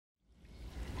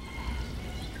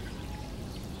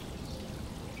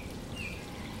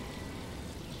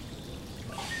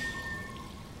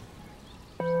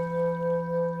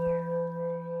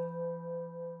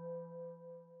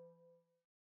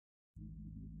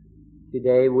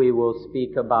Today we will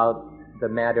speak about the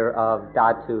matter of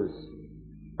dhātus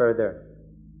further.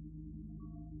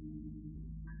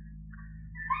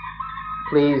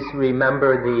 Please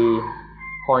remember the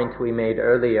point we made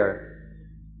earlier,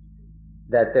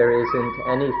 that there isn't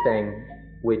anything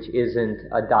which isn't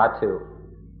a dhātu,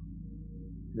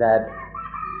 that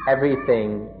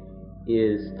everything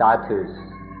is dhātus,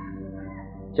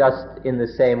 just in the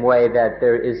same way that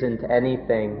there isn't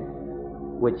anything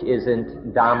which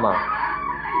isn't Dhamma,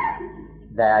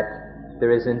 that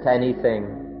there isn't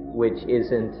anything which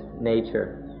isn't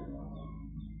nature.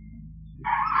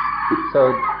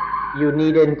 So you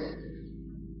needn't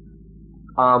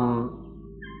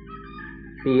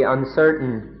be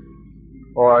uncertain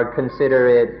or consider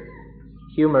it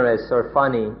humorous or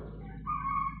funny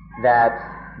that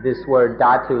this word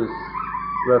dhātus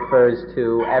refers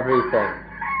to everything.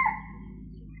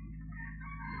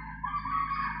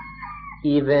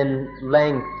 Even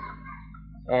length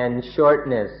and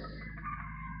shortness,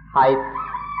 height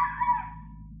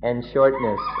and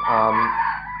shortness,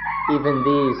 even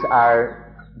these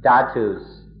are dhātus.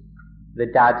 The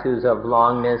dhātus of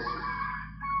longness,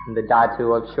 and the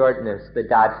dhātu of shortness, the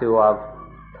dhātu of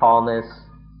tallness,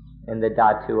 and the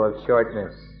dhātu of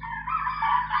shortness.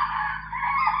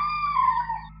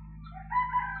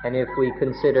 And if we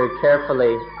consider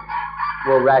carefully,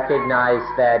 we'll recognize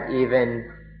that even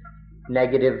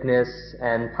negativeness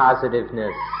and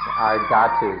positiveness are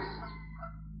dhātus.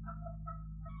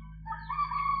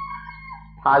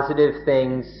 Positive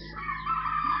things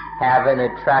have an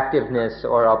attractiveness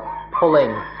or a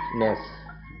pullingness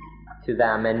to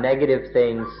them, and negative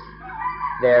things,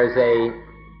 there's a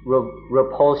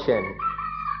repulsion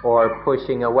or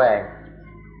pushing away.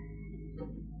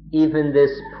 Even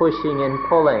this pushing and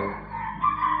pulling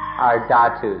are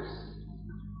dhātus.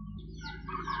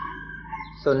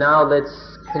 So now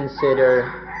let's consider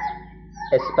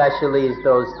especially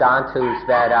those dhātus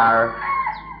that are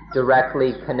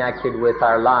directly connected with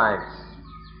our lives,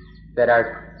 that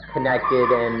are connected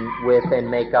with and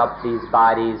make up these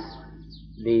bodies,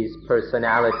 these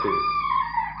personalities.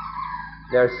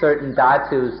 There are certain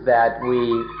dhātus that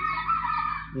we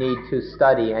need to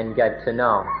study and get to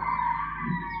know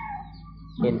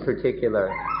in particular,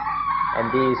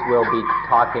 and these we'll be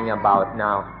talking about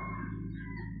now.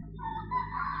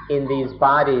 In these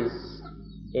bodies,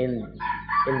 in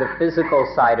the physical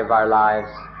side of our lives,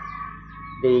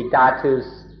 the dhātus,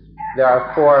 there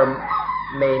are four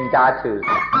main dhātus: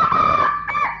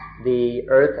 the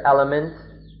earth element,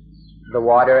 the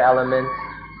water element,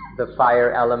 the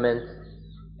fire element,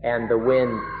 and the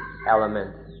wind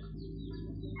element.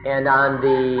 And on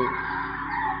the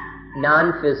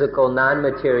non-physical,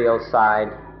 non-material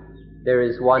side, there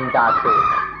is one dhātu.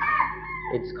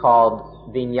 It's called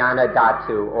vijñāna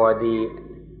dhātu, or the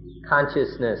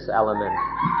consciousness element.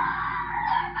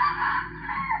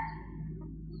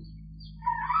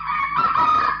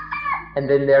 And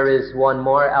then there is one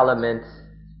more element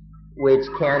which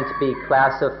can't be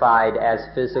classified as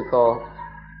physical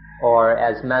or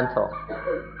as mental.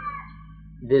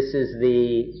 This is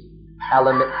the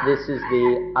element, this is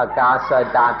the akasa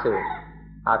dhātu,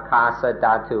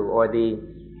 or the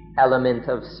element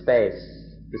of space,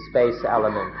 the space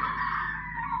element.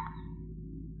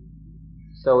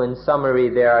 So in summary,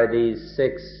 there are these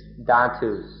 6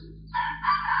 dhātus.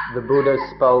 The Buddha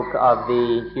spoke of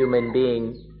the human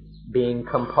being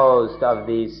composed of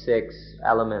these 6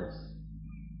 elements.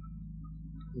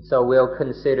 So we'll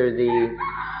consider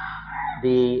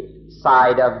the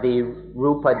side of the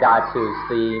rupa dhātus,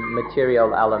 the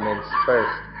material elements,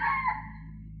 first.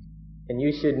 And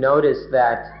you should notice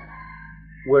that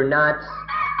we're not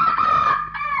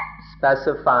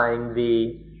specifying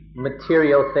the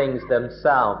material things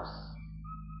themselves.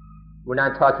 We're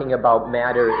not talking about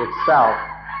matter itself.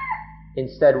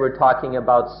 Instead, we're talking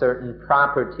about certain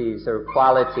properties or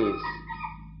qualities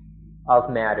of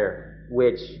matter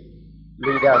which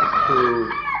lead us to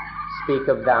speak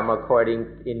of them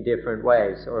in different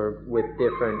ways or with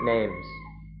different names.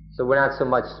 So we're not so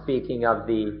much speaking of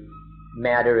the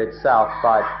matter itself,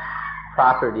 but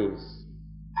properties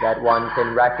that one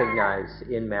can recognize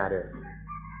in matter.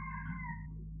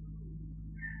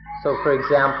 So for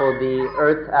example, the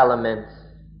earth element,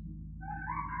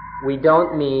 we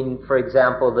don't mean, for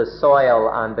example, the soil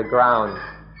on the ground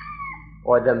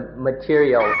or the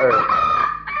material earth,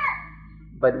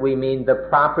 but we mean the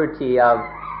property of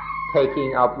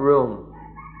taking up room,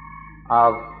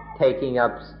 of taking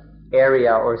up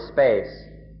area or space,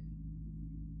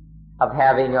 of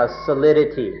having a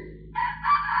solidity,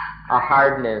 a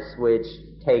hardness which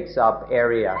takes up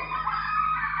area.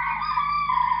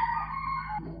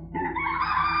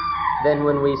 Then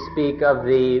when we speak of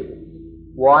the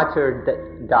water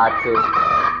dhātu,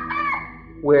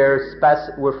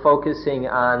 we're focusing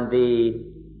on the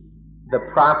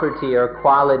property or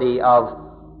quality of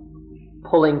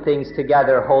pulling things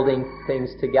together, holding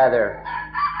things together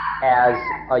as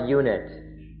a unit.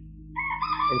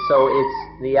 And so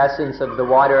it's the essence of the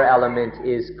water element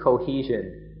is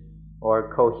cohesion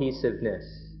or cohesiveness,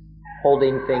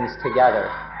 holding things together.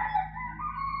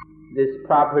 This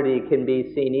property can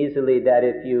be seen easily that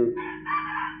if you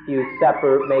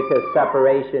make a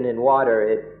separation in water,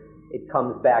 it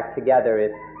comes back together.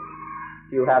 If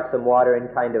you have some water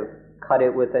and kind of cut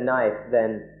it with a knife,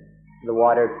 then the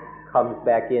water comes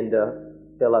back in to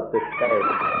fill up the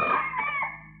space.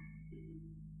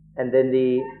 And then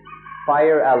the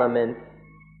fire element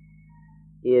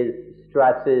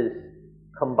stresses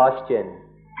combustion,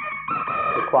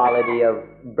 the quality of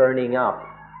burning up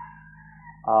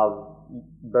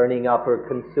or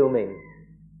consuming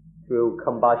through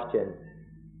combustion,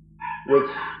 which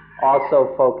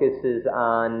also focuses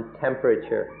on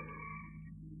temperature.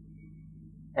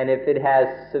 And if it has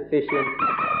sufficient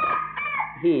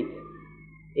heat,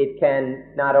 it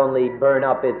can not only burn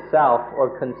up itself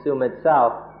or consume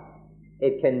itself,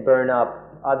 it can burn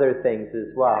up other things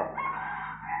as well.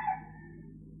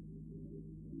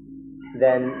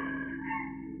 Then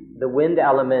the wind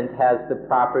element has the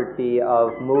property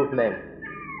of movement,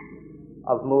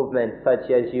 such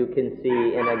as you can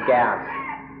see in a gas.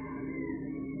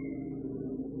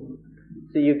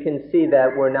 So you can see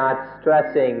that we're not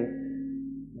stressing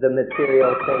the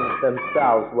material things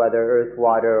themselves, whether earth,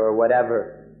 water, or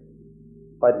whatever,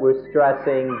 but we're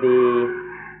stressing the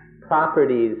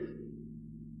properties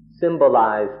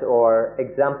symbolized or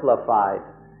exemplified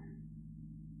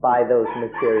by those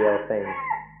material things: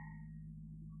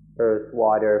 earth,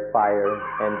 water, fire,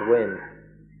 and wind.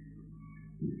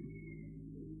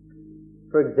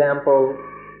 For example,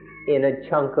 in a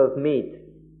chunk of meat,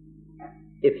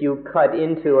 if you cut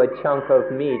into a chunk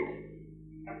of meat,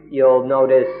 you'll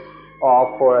notice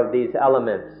all four of these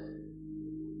elements.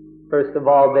 First of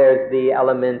all, there's the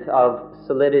element of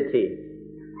solidity.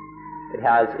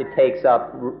 It takes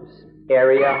up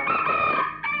area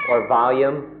or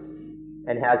volume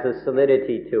and has a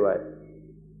solidity to it.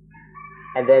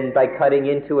 And then by cutting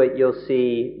into it, you'll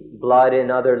see blood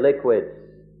and other liquids.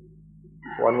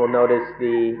 One will notice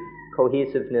the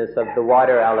cohesiveness of the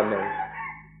water element.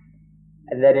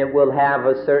 And then it will have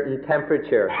a certain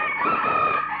temperature,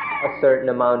 a certain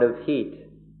amount of heat.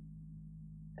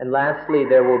 And lastly,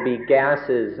 there will be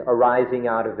gases arising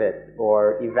out of it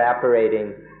or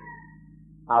evaporating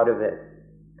out of it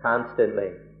constantly.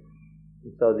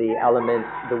 And so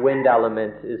the wind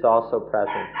element is also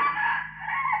present.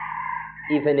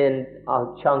 Even in a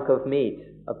chunk of meat,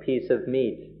 a piece of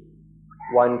meat,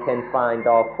 one can find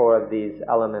all four of these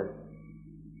elements.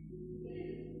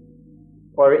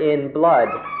 Or in blood,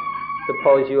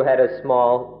 suppose you had a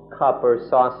small cup or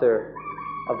saucer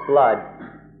of blood.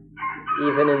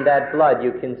 Even in that blood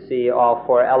you can see all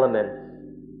four elements.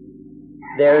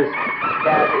 There's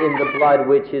that in the blood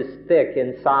which is thick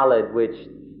and solid, which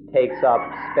takes up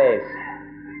space.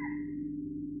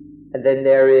 And then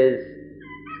there is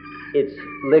its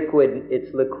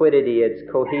liquidity, its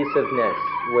cohesiveness,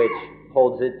 which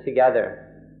holds it together.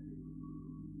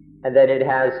 And then it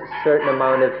has a certain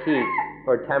amount of heat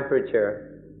or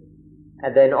temperature.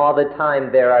 And then all the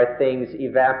time there are things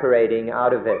evaporating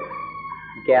out of it,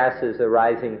 gases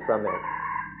arising from it.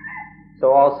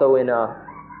 So also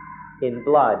in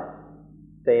blood,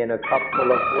 say in a cup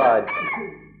full of blood,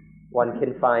 one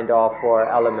can find all four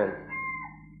elements.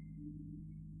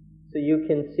 So you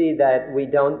can see that we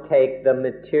don't take the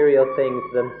material things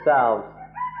themselves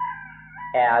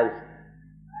as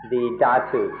the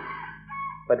dhātus,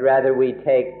 but rather we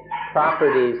take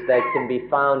properties that can be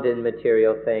found in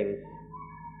material things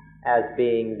as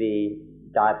being the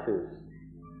dhātus.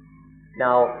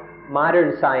 Now,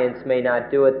 modern science may not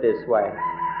do it this way.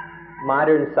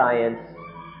 Modern science,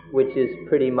 which is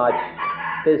pretty much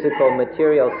physical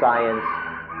material science,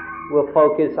 will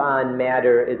focus on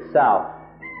matter itself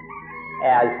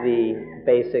as the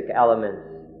basic elements.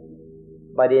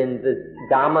 But in the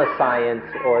Dhamma science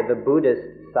or the Buddhist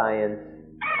science,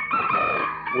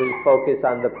 we focus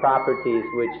on the properties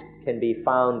which can be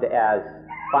found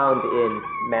in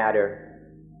matter.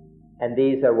 And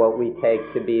these are what we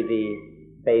take to be the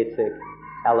basic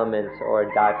elements or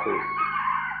dhātus.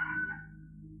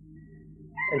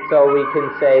 And so we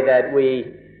can say that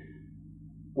we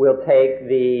will take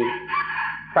the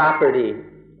property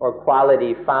or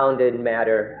quality found in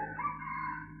matter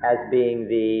as being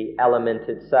the element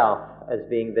itself, as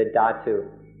being the dhātu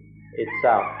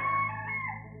itself.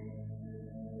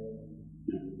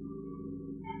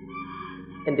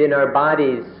 And in our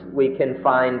bodies, we can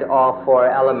find all four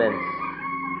elements: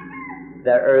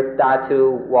 the earth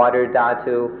dhātu, water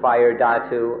dhātu, fire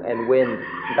dhātu, and wind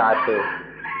dhātu.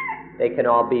 They can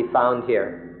all be found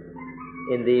here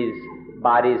in these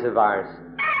bodies of ours.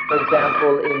 For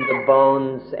example, in the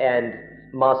bones and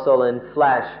muscle and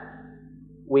flesh,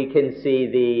 we can see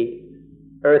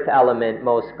the earth element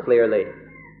most clearly.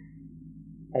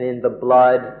 And in the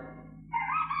blood,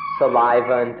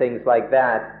 saliva, and things like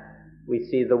that, we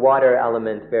see the water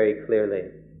element very clearly.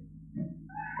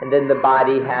 And then the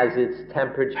body has its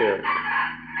temperature,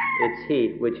 its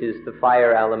heat, which is the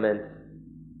fire element.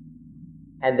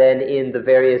 And then in the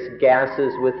various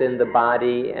gases within the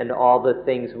body and all the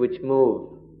things which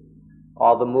move,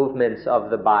 all the movements of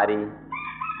the body,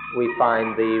 we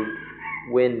find the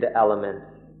wind element.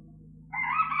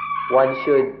 One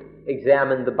should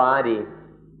examine the body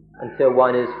until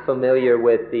one is familiar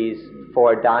with these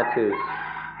four dhātus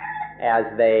as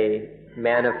they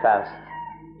manifest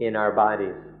in our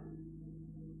bodies.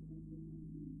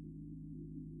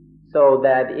 So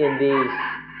that in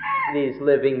these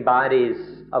living bodies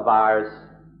of ours,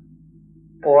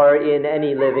 or in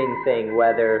any living thing,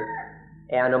 whether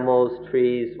animals,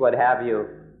 trees, what have you,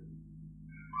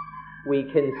 we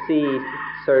can see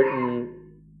certain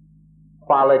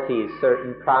qualities,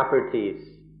 certain properties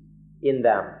in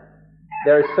them.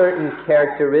 There are certain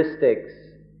characteristics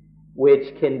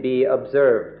which can be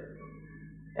observed,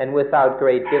 and without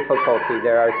great difficulty.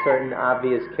 There are certain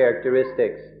obvious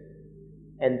characteristics,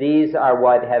 and these are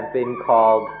what have been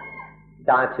called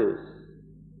dhātus,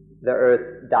 the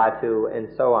earth dhātu, and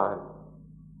so on.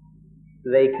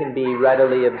 They can be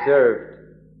readily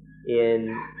observed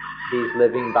in these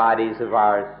living bodies of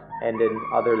ours and in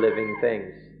other living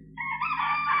things.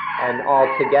 And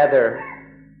altogether,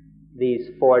 these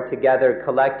four together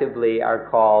collectively are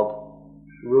called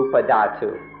rupa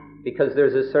dhātu, because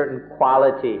there's a certain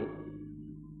quality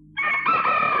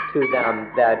to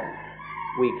them that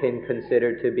we can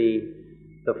consider to be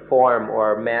the form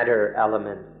or matter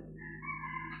element.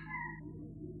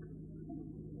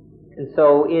 And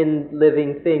so in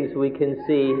living things we can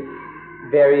see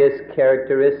various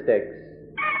characteristics.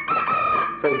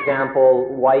 For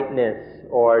example, whiteness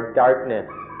or darkness,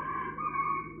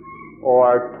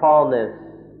 or tallness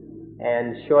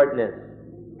and shortness.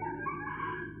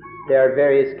 There are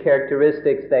various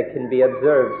characteristics that can be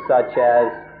observed, such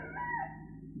as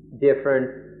different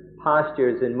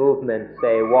postures and movements,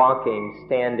 say walking,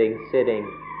 standing, sitting,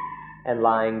 and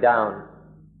lying down.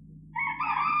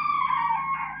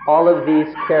 All of these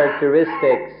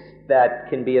characteristics that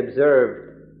can be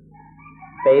observed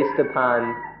based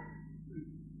upon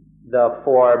the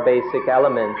four basic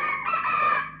elements,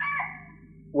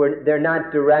 they're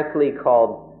not directly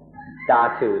called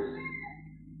dhātus,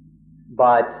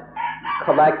 but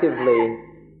collectively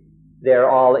they're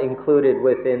all included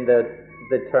within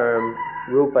the term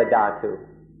rupa dhātu,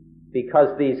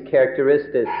 because these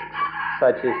characteristics,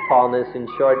 such as tallness and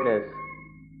shortness,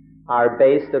 are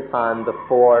based upon the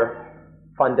four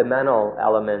fundamental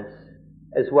elements,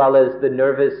 as well as the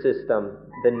nervous system,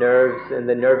 the nerves and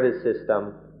the nervous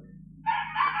system,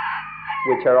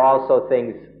 which are also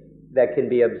things that can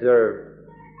be observed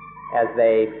as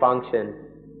they function.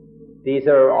 These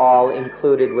are all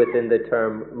included within the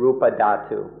term rupa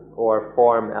dhātu, or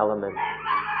form element.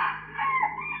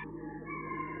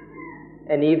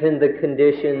 And even the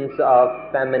conditions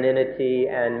of femininity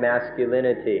and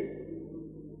masculinity,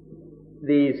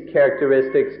 these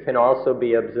characteristics can also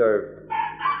be observed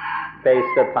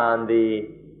based upon the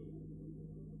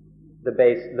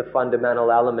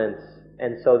fundamental elements,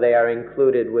 and so they are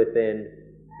included within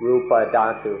rupa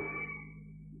dhātu.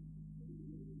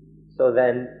 So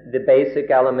then the basic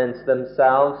elements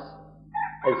themselves,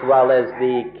 as well as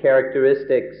the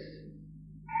characteristics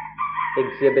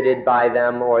exhibited by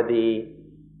them or the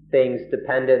things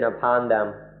dependent upon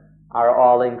them, are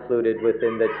all included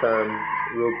within the term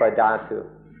rupa dhātu.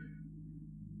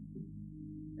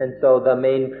 And so the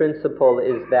main principle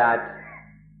is that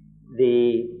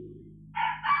the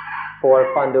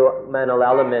four fundamental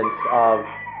elements of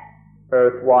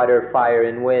earth, water, fire,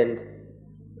 and wind,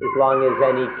 as long as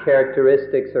any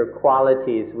characteristics or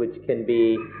qualities which can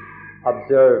be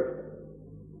observed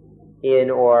in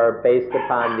or based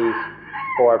upon these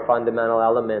four fundamental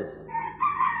elements,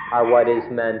 are what is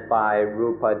meant by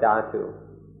rupa dhātu.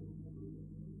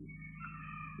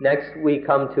 Next we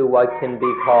come to what can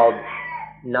be called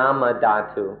nama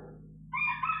dhātu.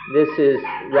 This is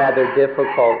rather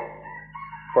difficult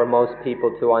for most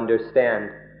people to understand.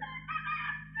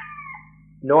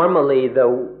 Normally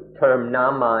the term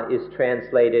nama is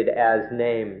translated as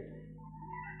name.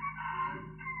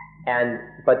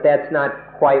 But that's not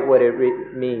quite what it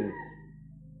means.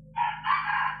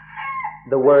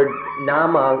 The word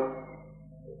nama,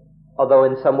 although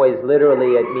in some ways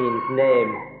literally it means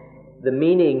name, the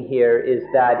meaning here is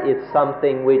that it's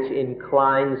something which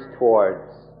inclines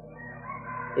towards.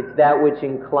 It's that which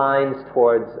inclines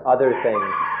towards other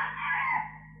things.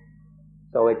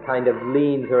 So it kind of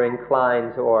leans or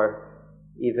inclines or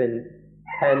even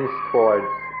tends towards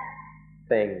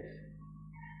things.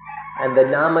 And the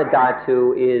nama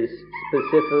dhātu is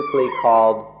specifically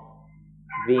called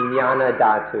vijnana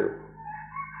dhātu,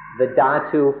 the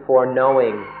dhātu for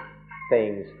knowing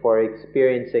things, for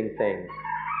experiencing things.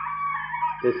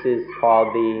 This is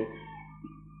called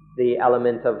the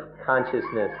element of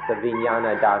consciousness, the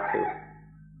vijnana dhātu.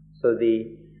 So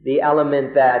the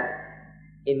element that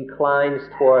inclines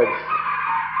towards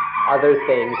other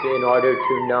things in order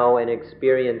to know and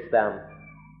experience them.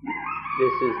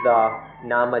 This is the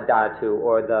nama dhātu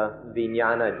or the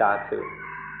vijnana dhātu.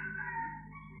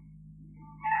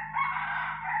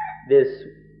 This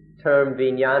term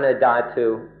vijnana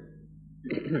dhātu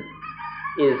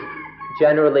is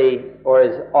generally or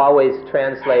is always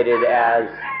translated as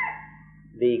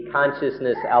the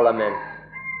consciousness element,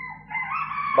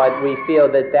 but we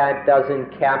feel that that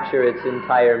doesn't capture its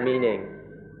entire meaning.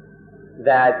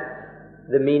 That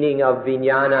the meaning of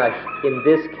vijnana in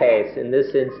this case, in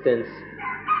this instance,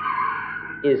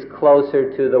 is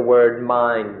closer to the word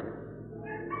mind,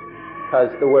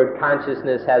 because the word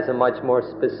consciousness has a much more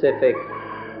specific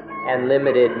and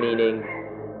limited meaning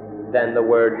than the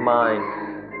word mind.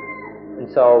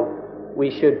 And so we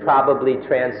should probably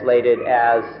translate it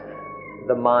as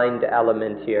the mind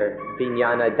element here.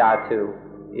 Vijnana dhātu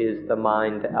is the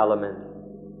mind element.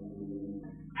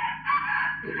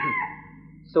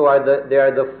 So there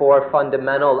are the four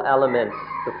fundamental elements,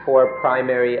 the four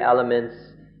primary elements,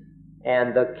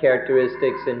 and the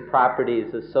characteristics and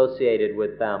properties associated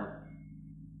with them.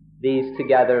 These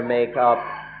together make up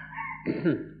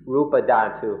rupa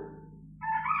dhātu.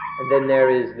 And then there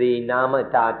is the nama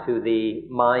dhātu, the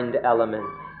mind element,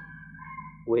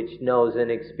 which knows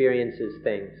and experiences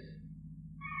things.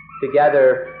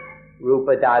 Together,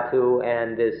 rupa dhātu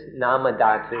and this nama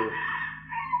dhātu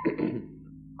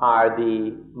are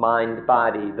the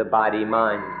mind-body, the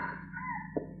body-mind.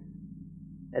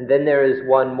 And then there is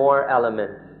one more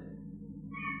element.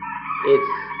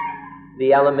 It's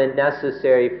the element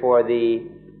necessary for the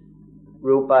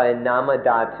rupa and nama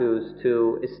dhatus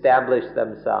to establish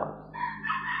themselves.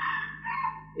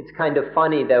 It's kind of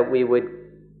funny that we would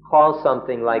call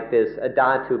something like this a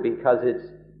dhātu because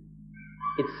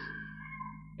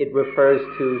it refers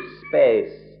to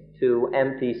space, to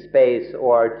empty space,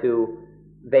 or to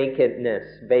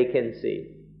vacantness,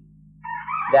 vacancy.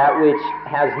 That which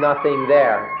has nothing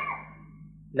there.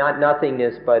 Not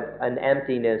nothingness, but an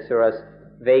emptiness or a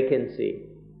vacancy,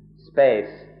 space.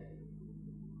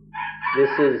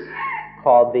 This is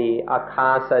called the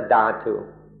akasa dhātu,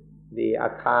 the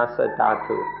akasa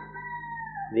dhātu,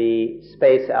 the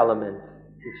space element,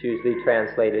 it's usually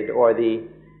translated, or the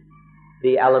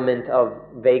element of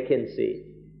vacancy.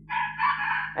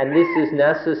 And this is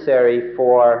necessary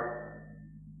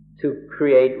to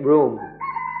create room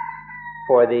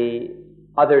for the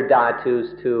other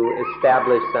dhātus to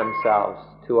establish themselves,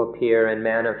 to appear and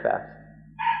manifest.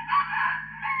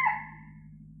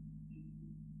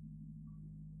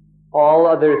 All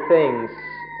other things,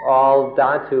 all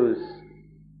dhātus,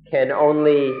 can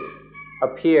only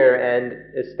appear and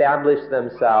establish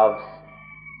themselves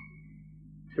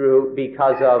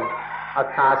because of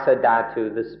akasa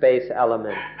dhātu, the space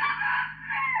element.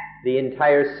 The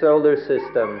entire solar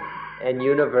system and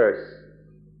universe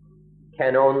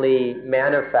can only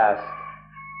manifest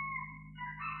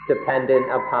dependent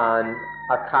upon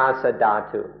akasa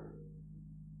dhātu,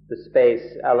 the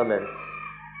space element.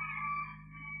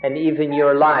 And even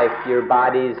your life, your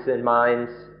bodies and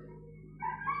minds,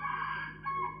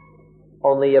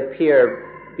 only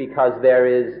appear because there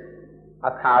is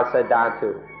akasa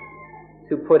dhātu.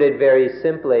 To put it very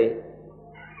simply,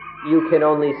 you can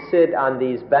only sit on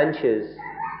these benches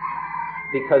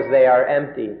because they are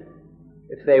empty.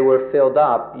 If they were filled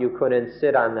up, you couldn't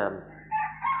sit on them.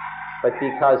 But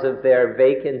because of their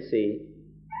vacancy,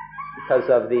 because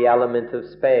of the element of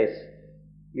space,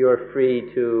 you're free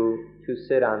to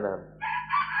sit on them.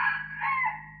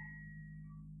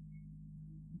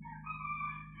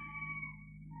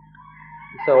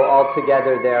 So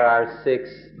altogether there are 6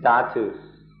 dhātus.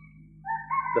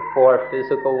 The 4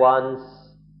 physical ones,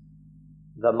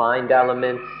 the mind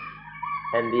elements,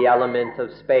 and the element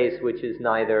of space, which is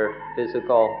neither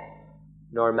physical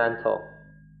nor mental.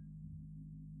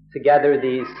 Together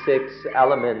these 6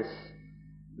 elements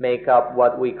make up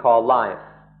what we call life.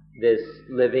 This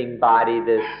living body,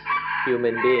 this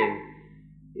human being,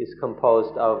 is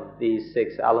composed of these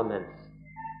 6 elements.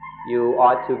 You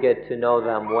ought to get to know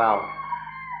them well.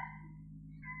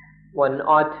 One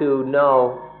ought to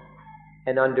know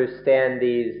and understand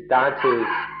these dhātus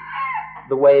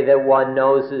the way that one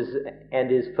knows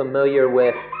and is familiar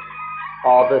with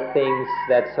all the things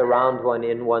that surround one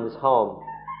in one's home.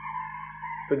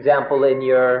 For example, in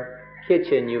your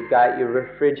kitchen, you've got your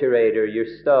refrigerator, your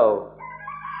stove.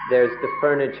 There's the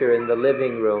furniture in the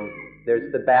living room.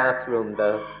 There's the bathroom,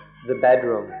 the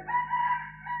bedroom.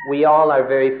 We all are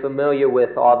very familiar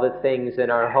with all the things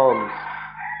in our homes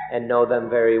and know them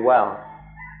very well.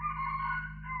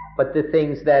 But the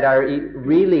things that are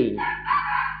really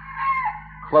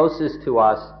closest to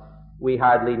us, we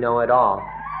hardly know at all.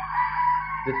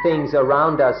 The things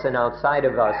around us and outside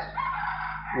of us,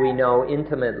 we know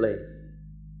intimately.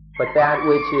 But that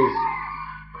which is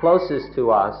closest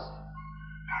to us,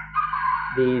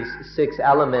 these 6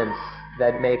 elements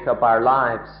that make up our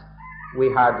lives,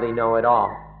 we hardly know at all.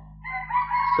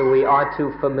 So we ought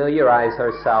to familiarize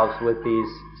ourselves with these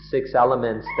 6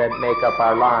 elements that make up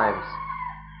our lives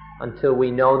until we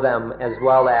know them as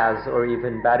well as, or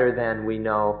even better than, we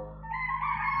know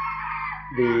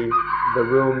the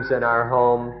rooms in our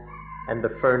home and the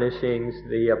furnishings,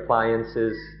 the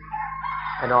appliances,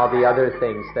 and all the other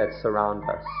things that surround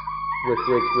us, with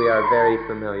which we are very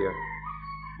familiar.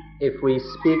 If we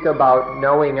speak about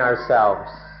knowing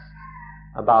ourselves,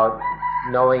 about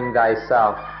knowing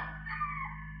thyself,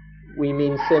 we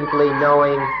mean simply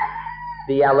knowing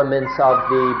the elements of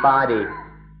the body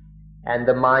and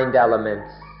the mind element,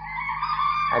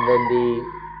 and then the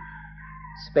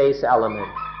space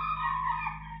element.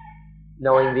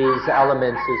 Knowing these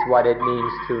elements is what it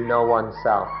means to know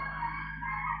oneself.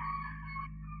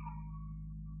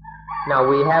 Now,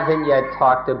 we haven't yet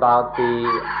talked about the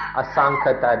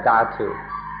asankata dhātu.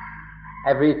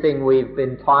 Everything we've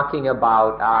been talking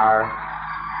about are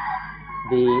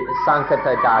the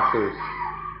sankata dhātus,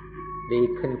 the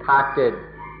concocted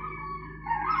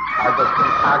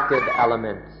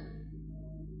elements,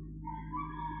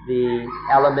 the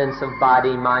elements of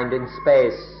body, mind, and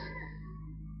space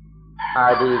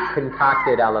are the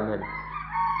concocted elements.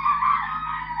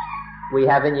 We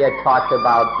haven't yet talked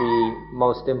about the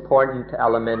most important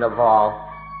element of all,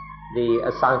 the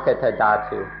asankata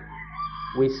dhātu.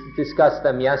 We discussed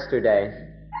them yesterday,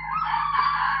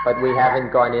 but we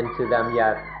haven't gone into them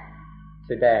yet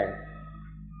today.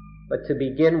 But to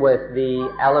begin with, the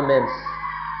elements,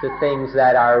 the things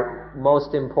that are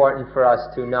most important for us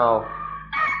to know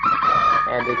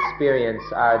and experience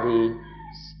are the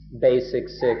basic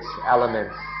 6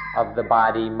 elements of the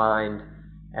body, mind,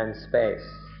 and space.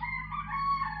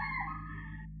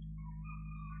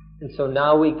 And so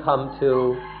now we come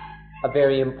to a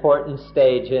very important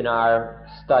stage in our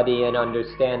study and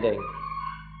understanding.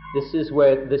 This is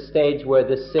where the stage where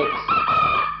the 6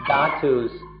 dhātus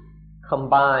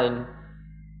combine.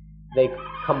 They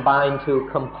combine to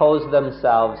compose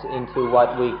themselves into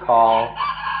what we call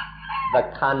the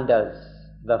Khandhas,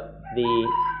 the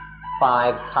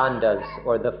 5 Khandhas,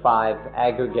 or the 5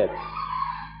 aggregates.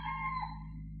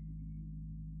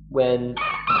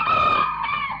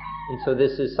 And so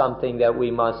this is something that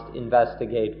we must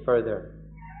investigate further.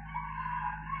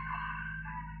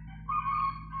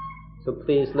 So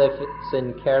please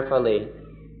listen carefully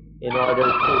in order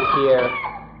to hear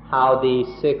how the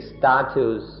 6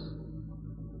 dhātus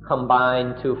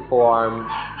combine to form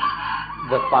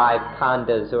the 5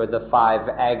 Khandhas, or the 5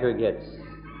 aggregates.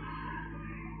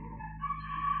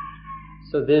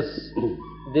 So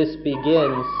this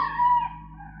begins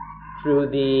through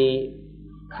the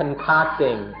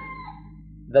concocting,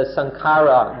 the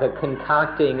sankhara, the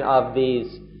concocting of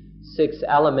these 6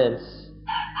 elements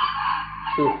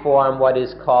to form what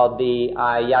is called the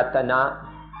ayatana.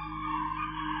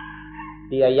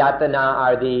 The ayatana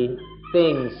are the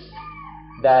things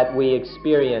that we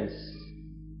experience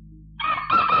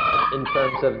in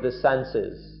terms of the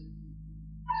senses.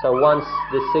 So once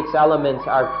the 6 elements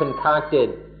are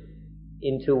concocted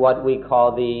into what we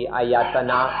call the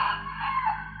ayatana,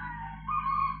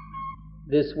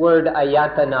 this word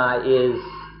ayatana is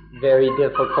very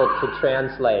difficult to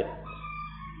translate.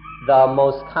 The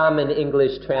most common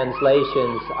English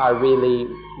translations are really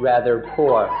rather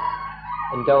poor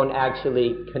and don't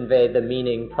actually convey the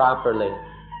meaning properly.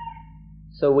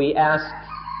 So we ask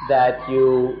that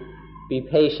you be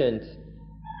patient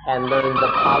and learn the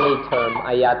Pali term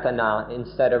ayatana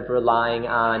instead of relying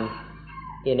on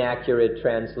inaccurate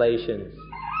translations.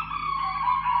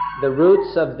 The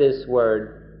roots of this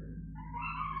word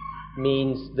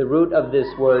means, the root of this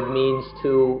word means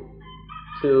to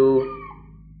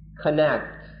connect,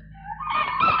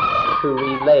 to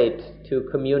relate, to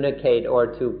communicate, or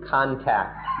to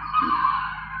contact.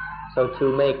 So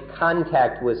to make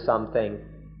contact with something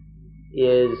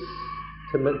is,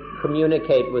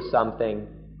 communicate with something,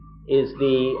 is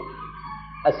the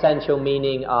essential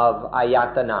meaning of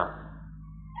ayatana.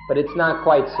 But it's not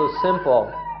quite so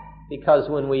simple, because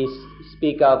when we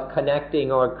speak of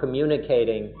connecting or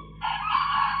communicating,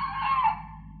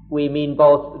 we mean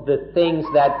both the things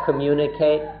that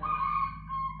communicate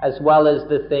as well as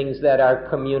the things that are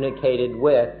communicated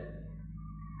with,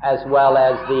 as well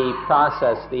as the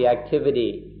process, the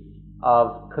activity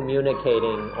of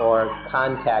communicating or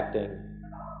contacting.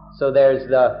 So there's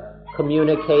the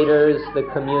communicators, the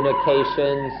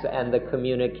communications, and the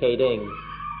communicating,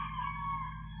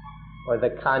 or the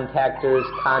contactors,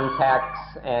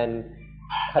 contacts, and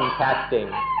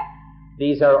contacting.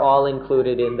 These are all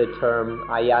included in the term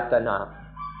ayatana.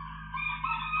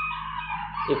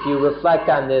 If you reflect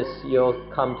on this,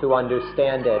 you'll come to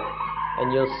understand it,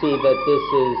 and you'll see that this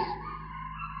is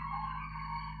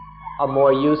a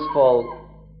more useful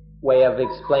way of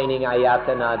explaining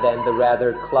ayatana than the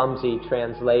rather clumsy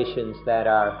translations that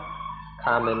are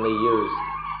commonly used.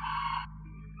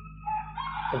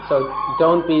 And so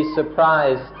don't be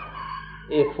surprised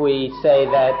if we say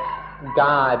that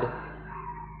God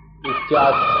is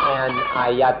just an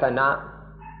ayatana,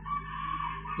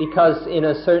 because in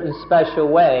a certain special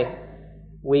way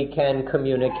we can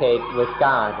communicate with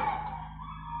God.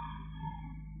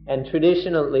 And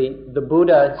traditionally the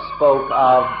Buddha spoke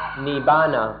of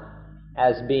nibbana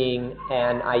as being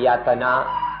an ayatana,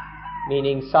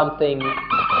 meaning something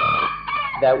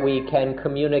that we can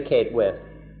communicate with,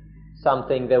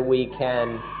 something that we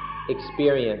can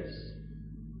experience,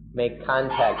 make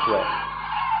contact with.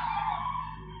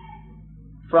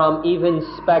 From even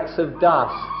specks of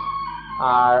dust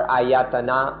are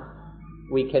ayatana.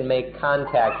 We can make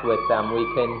contact with them, we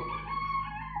can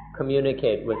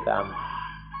communicate with them.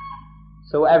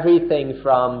 So everything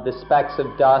from the specks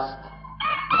of dust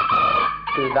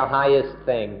to the highest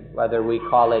thing, whether we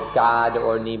call it God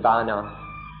or nibbana,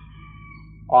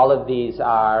 all of these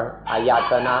are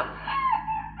ayatana,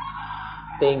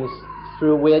 things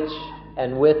through which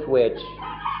and with which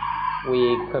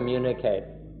we communicate.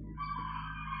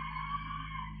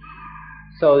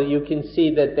 So you can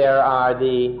see that there are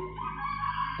the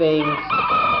things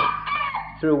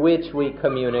through which we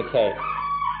communicate,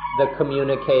 the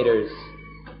communicators,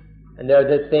 and there are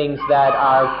the things that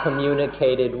are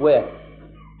communicated with,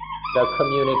 the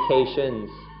communications.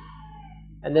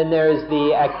 And then there is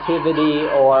the activity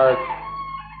or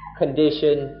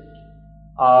condition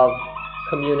of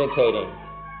communicating.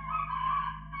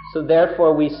 So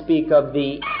therefore we speak of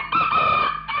the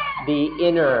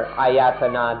inner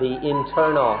ayatana, the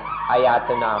internal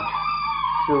ayatana,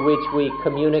 through which we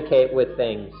communicate with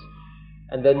things.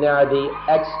 And then there are the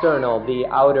external, the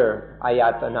outer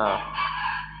ayatana,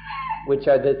 which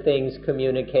are the things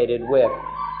communicated with.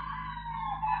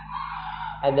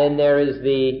 And then there is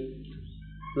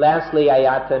lastly,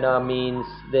 ayatana means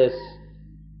this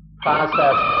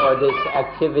process or this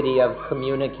activity of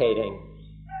communicating,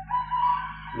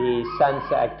 the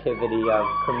sense activity of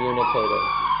communicating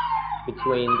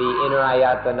between the inner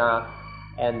ayatana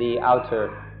and the outer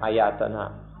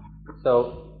ayatana.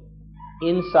 So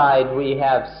inside we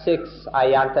have 6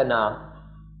 ayatana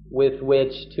with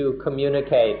which to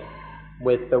communicate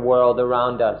with the world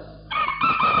around us.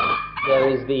 There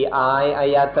is the eye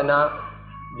ayatana,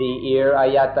 the ear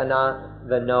ayatana,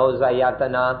 the nose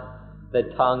ayatana, the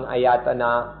tongue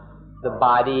ayatana, the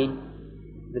body,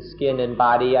 the skin and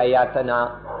body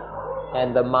ayatana,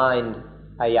 and the mind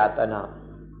ayatana.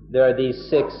 There are these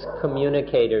 6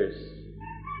 communicators,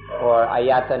 or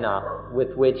ayatana,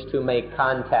 with which to make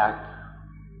contact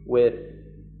with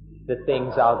the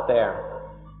things out there.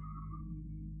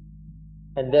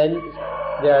 And then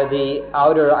there are the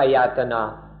outer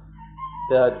ayatana,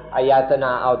 the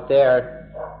ayatana out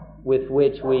there with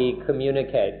which we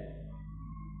communicate.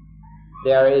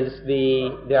 There are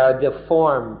the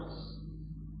forms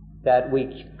that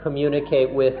we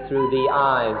communicate with through the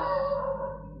eyes.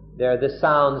 There are the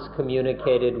sounds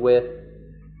communicated with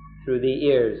through the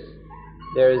ears.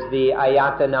 There is the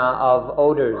ayatana of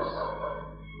odors,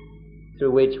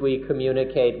 through which we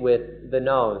communicate with the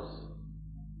nose.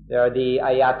 There are the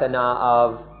ayatana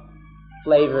of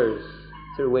flavors,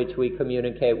 through which we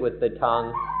communicate with the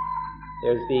tongue.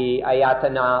 There's the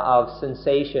ayatana of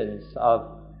sensations,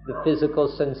 of the physical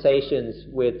sensations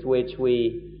with which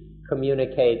we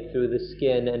communicate through the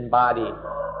skin and body.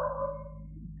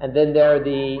 And then there are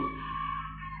the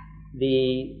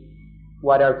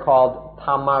what are called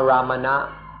pamaramana,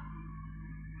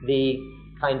 the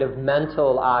kind of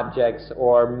mental objects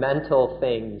or mental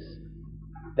things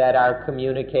that are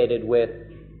communicated with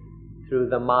through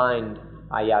the mind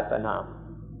ayatana.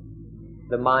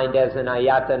 The mind as an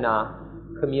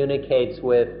ayatana communicates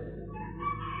with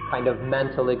kind of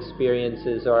mental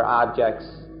experiences or objects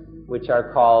which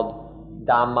are called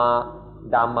Dhamma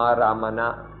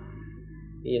Ramana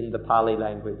in the Pali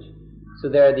language. So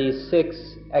there are these 6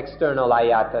 external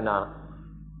ayatana: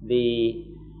 the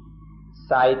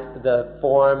sight, the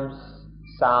forms,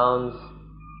 sounds,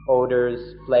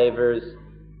 odors, flavors,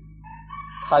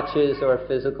 touches or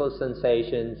physical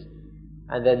sensations,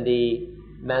 and then the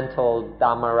mental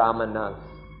Dhammaramanas,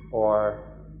 or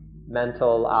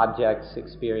mental objects,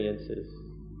 experiences.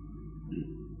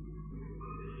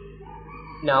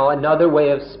 Now, another way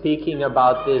of speaking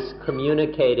about this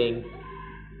communicating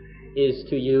is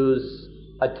to use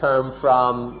a term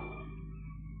from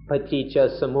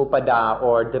paticca samuppada,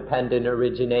 or dependent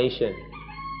origination.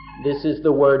 This is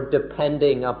the word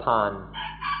depending upon.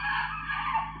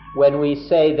 When we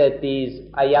say that these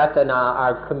ayatana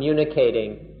are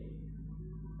communicating,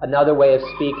 another way of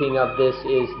speaking of this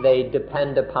is they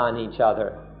depend upon each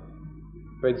other.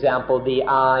 For example, the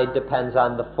eye depends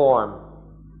on the form,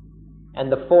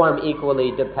 and the form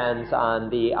equally depends on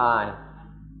the eye.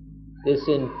 This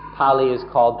in Pali is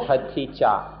called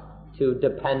paticca, to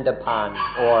depend upon,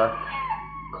 or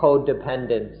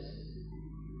codependence.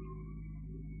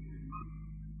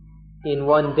 In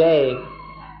one day,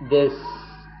 this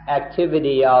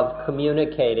activity of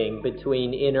communicating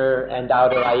between inner and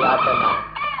outer ayatana,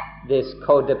 this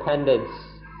codependence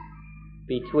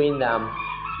between them,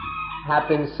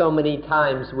 happens so many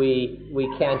times we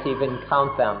can't even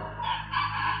count them.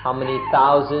 How many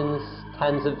thousands,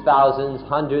 tens of thousands,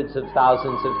 hundreds of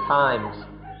thousands of times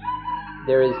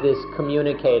there is this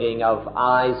communicating of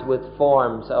eyes with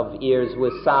forms, of ears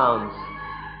with sounds,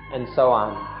 and so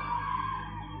on.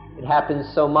 It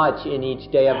happens so much in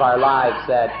each day of our lives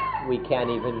that we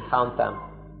can't even count them.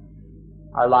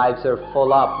 Our lives are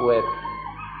full up with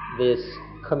this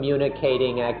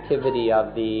communicating activity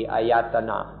of the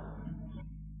ayatana.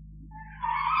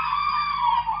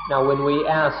 Now, when we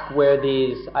ask where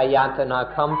these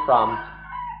ayatana come from,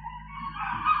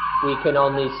 we can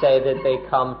only say that they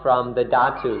come from the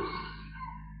dhātus.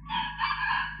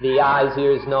 The eyes,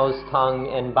 ears, nose, tongue,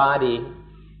 and body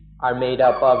are made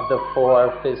up of the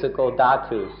 4 physical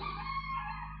dhātus.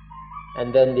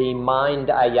 And then the mind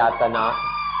ayatana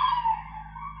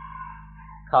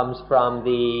comes from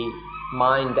the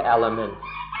mind element.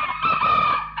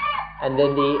 And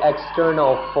then the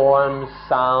external forms,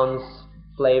 sounds,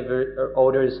 flavor,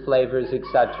 odors, flavors,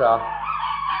 etc.,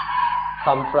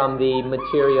 come from the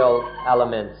material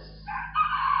elements.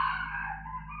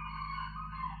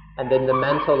 And then the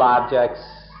mental objects,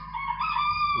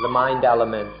 the mind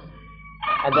element.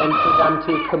 And then for them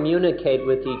to communicate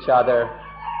with each other,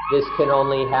 this can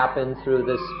only happen through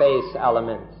the space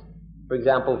element. For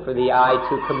example, for the eye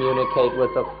to communicate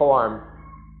with a form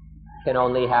can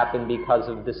only happen because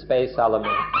of the space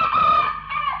element.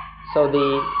 So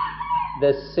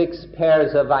the 6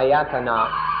 pairs of ayatana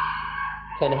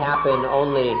can happen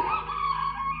only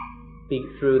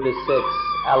through the 6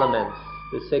 elements.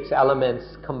 The 6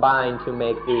 elements combine to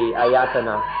make the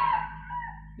ayatana.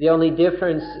 The only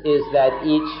difference is that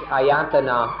each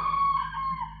ayatana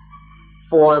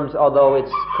forms, although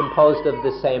it's composed of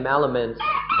the same elements,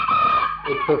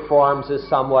 it performs a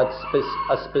somewhat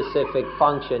specific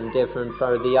function different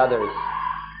from the others.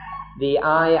 The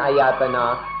eye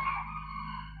ayatana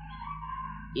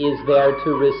is there to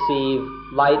receive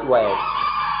light waves.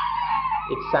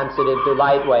 It's sensitive to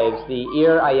light waves. The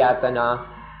ear ayatana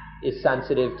is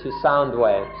sensitive to sound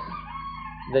waves.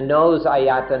 The nose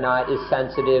ayatana is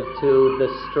sensitive to the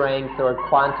strength or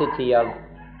quantity of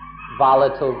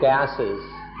volatile gases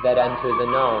that enter the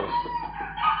nose.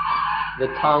 The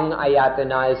tongue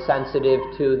ayatana is sensitive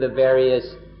to the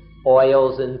various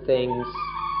oils and things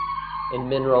and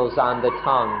minerals on the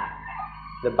tongue.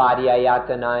 The body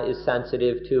ayatana is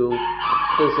sensitive to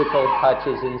physical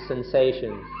touches and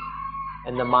sensations.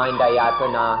 And the mind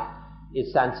ayatana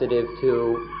is sensitive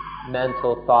to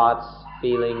mental thoughts,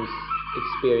 feelings,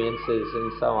 experiences,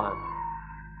 and so on.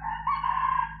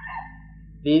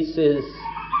 This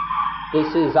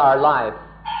is our life.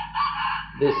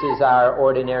 This is our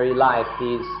ordinary life,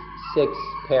 these 6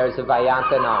 pairs of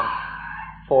ayatana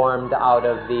formed out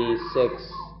of the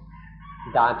 6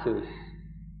 dhātus.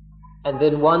 And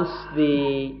then once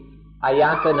the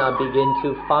ayatana begin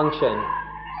to function,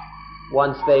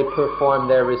 once they perform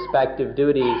their respective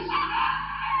duties,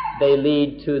 they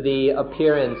lead to the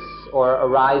appearance or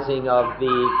arising of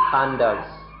the Khandhas.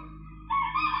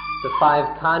 The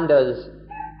 5 Khandhas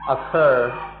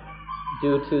occur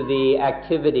due to the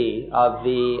activity of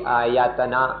the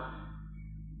ayatana,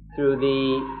 through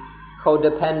the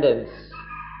codependence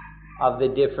of the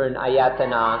different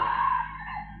ayatana,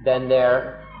 then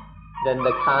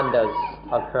the Khandhas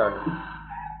occur.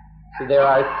 So there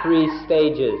are 3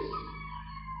 stages.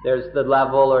 There's the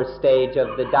level or stage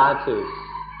of the dhātus,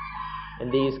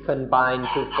 and these combine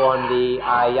to form the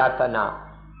ayatana.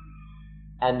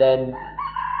 And then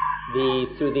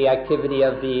through the activity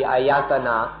of the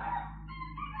ayatana,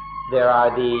 there are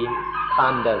the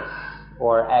khandhas,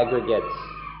 or aggregates.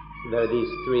 There are these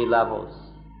 3 levels.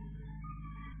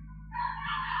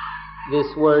 This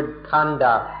word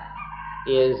khandha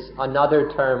is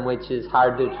another term which is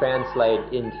hard to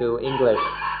translate into English.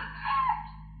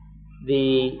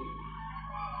 The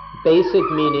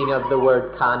basic meaning of the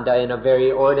word khandha in a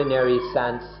very ordinary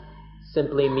sense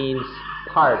simply means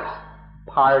part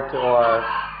or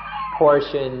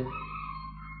portion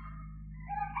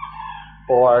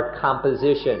or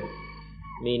composition,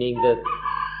 meaning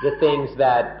the things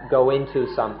that go into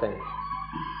something.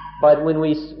 But when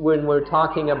we're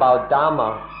talking about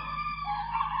Dhamma,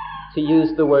 to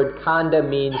use the word khandha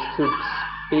means to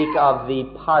speak of the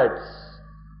parts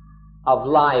of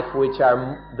life which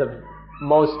are the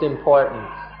most important.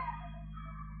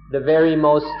 The very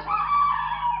most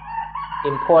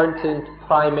important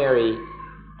primary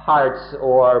parts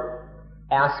or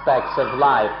aspects of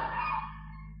life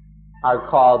are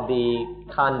called the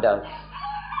khandhas.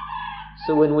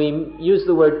 So when we use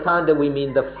the word khandha, we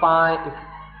mean the 5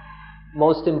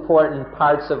 most important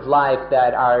parts of life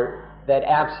that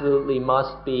absolutely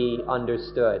must be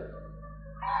understood.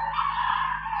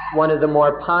 One of the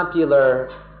more popular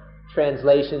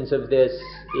translations of this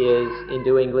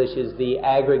into English is the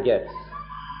aggregates.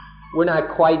 We're not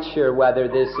quite sure whether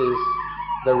this is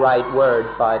the right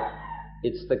word, but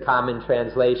it's the common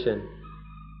translation.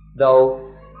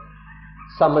 Though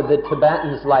some of the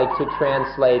Tibetans like to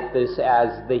translate this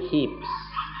as the heaps,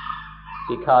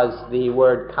 because the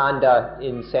word khandha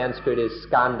in Sanskrit is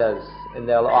skandhas, and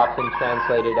they'll often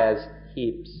translate it as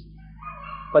heaps.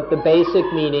 But the basic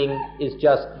meaning is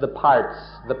just the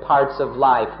parts of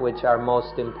life which are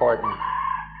most important.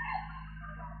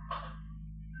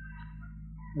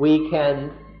 We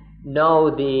can know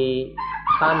the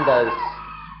khandhas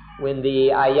when the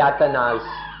ayatanas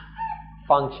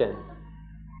function.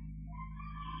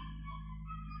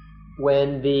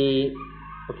 When the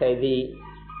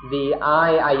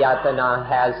eye ayatana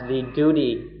has the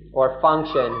duty or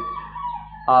function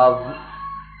of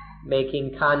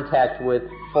making contact with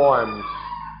forms.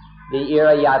 The ear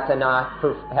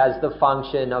ayatana has the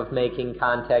function of making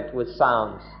contact with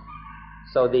sounds.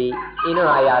 So the inner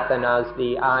ayatanas,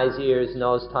 the eyes, ears,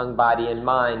 nose, tongue, body, and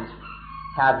mind,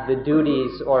 have the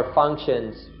duties or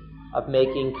functions of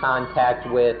making contact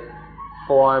with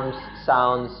forms,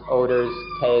 sounds, odors,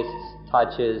 tastes,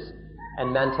 touches,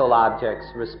 and mental objects,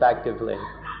 respectively.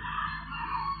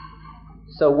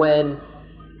 So when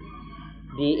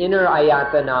the inner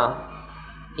ayatana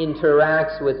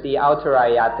interacts with the outer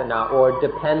ayatana, or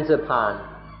depends upon,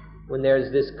 when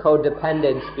there's this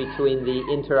codependence between the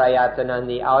inner ayatana and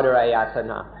the outer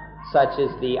ayatana, such as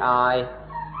the eye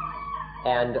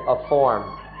and a form,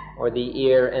 or the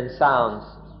ear and sounds,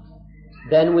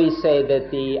 then we say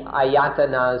that the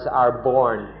ayatanas are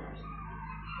born.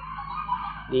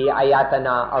 The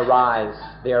ayatana arise,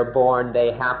 they are born,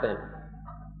 they happen.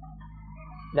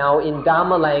 Now in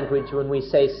Dhamma language, when we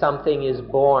say something is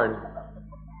born,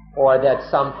 or that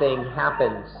something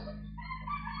happens,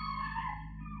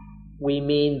 we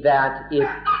mean that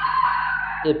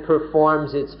it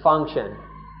performs its function.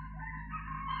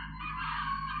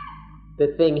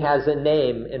 The thing has a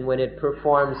name, and when it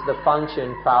performs the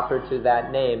function proper to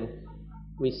that name,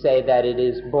 we say that it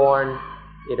is born,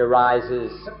 it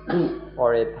arises,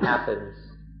 or it happens.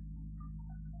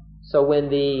 So when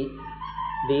the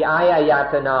eye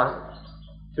ayatana,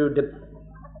 through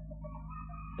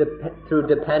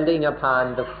depending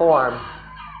upon the form,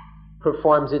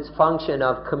 performs its function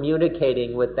of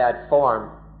communicating with that form,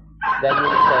 then we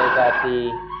say that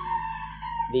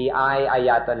the eye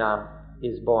ayatana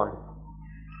is born.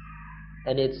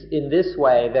 And it's in this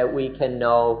way that we can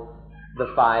know the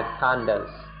 5 khandhas.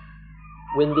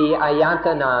 When the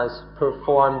ayatanas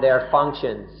perform their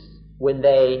functions, when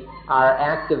they are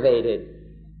activated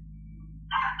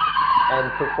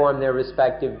and perform their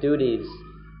respective duties,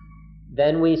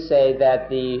 then we say that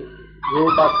the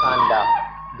rupa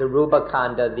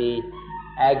khandha, the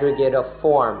aggregate of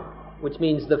form, which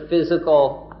means the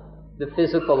physical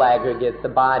aggregate, the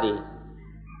body,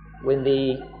 when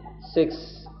the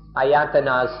 6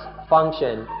 ayatanas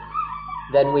function,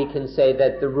 then we can say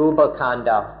that the rupa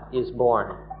khandha is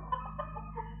born,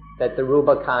 that the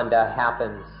rupa khandha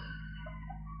happens.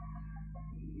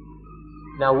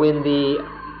 Now when the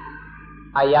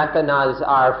ayatanas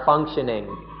are functioning,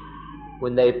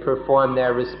 when they perform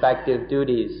their respective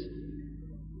duties,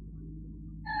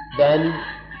 then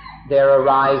there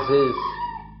arises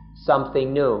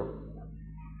something new,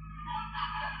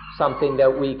 something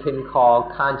that we can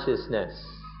call consciousness,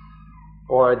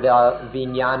 or the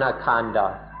vijnana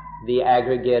khandha, the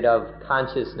aggregate of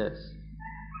consciousness.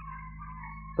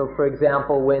 So for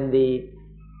example, when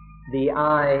the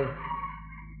I,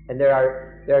 and there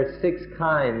are 6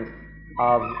 kinds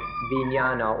of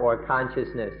vijnana or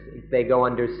consciousness. They go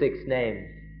under 6 names.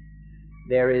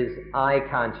 There is eye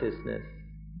consciousness,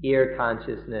 ear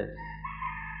consciousness,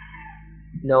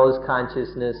 nose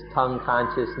consciousness, tongue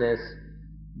consciousness,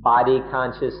 body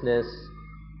consciousness,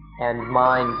 and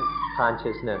mind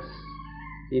consciousness.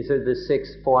 These are the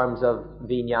 6 forms of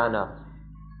vijnana.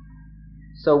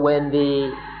 So when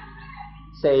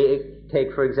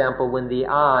take for example, when the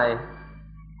eye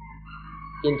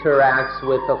interacts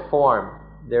with a form,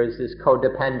 there's this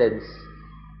codependence.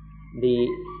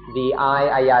 The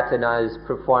eye ayatana is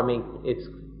performing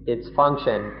its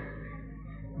function.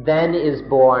 Then is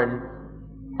born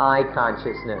eye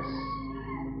consciousness.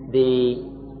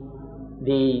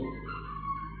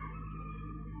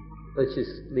 Let's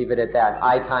just leave it at that.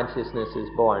 Eye consciousness is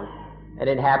born. And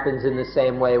it happens in the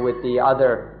same way with the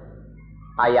other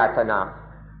ayatana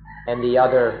and the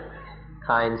other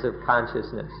kinds of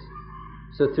consciousness.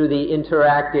 So through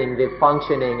the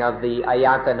functioning of the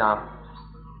ayatana,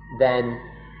 then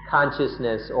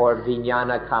consciousness or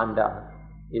vijnana khandha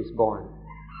is born.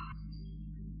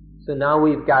 So now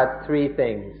we've got 3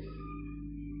 things.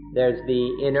 There's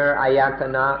the inner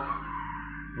ayatana,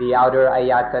 the outer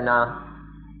ayatana,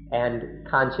 and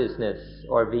consciousness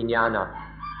or vijnana.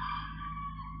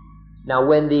 Now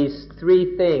when these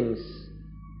 3 things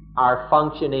are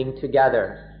functioning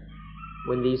together,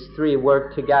 when these 3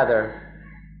 work together,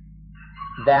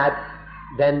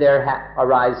 then there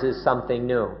arises something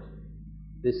new.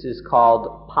 This is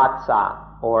called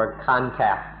phassa, or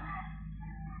contact.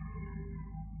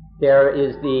 There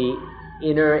is the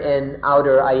inner and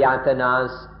outer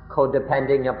ayatanas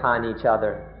codepending upon each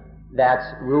other. That's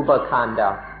rupa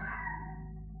khandha.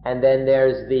 And then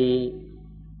there's the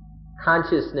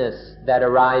consciousness that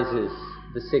arises,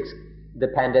 the 6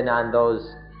 dependent on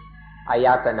those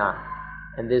ayatana.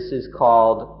 And this is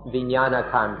called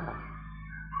vijnana khandha.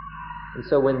 And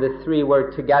so when the 3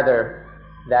 work together,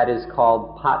 that is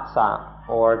called phassa,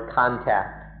 or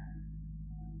contact.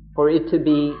 For it to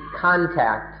be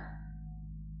contact,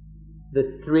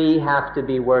 the 3 have to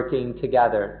be working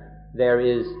together. There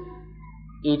is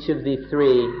each of the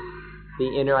 3,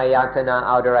 the inner ayatana,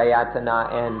 outer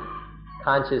ayatana, and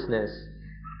consciousness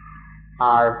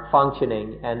are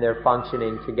functioning, and they're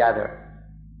functioning together.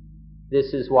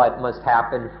 This is what must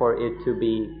happen for it to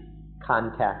be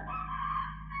contact.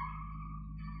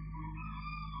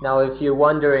 Now if you're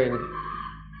wondering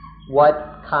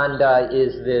what khandha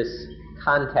is this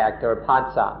contact or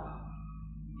phassa,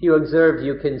 if you observe,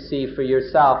 you can see for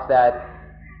yourself that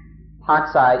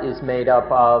phassa is made up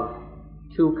of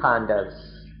 2 khandhas.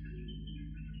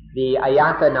 The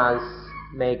ayatanas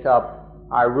make up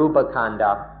our rupa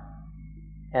khandha,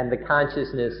 and the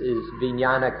consciousness is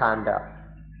vijnana khandha.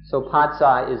 So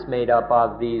phassa is made up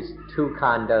of these 2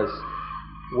 khandhas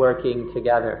working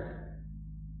together.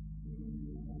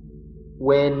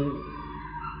 When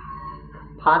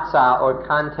phassa or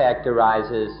contact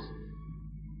arises,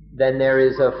 then there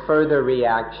is a further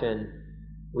reaction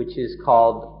which is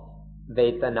called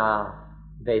vedana,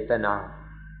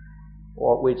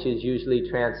 or which is usually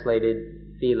translated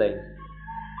feeling.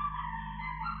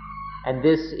 And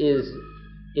this is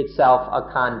itself a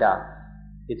khandha.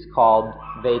 It's called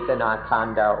vedana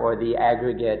khandha, or the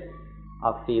aggregate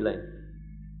of feeling.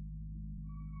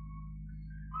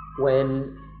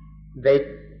 When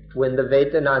the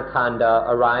vedana khandha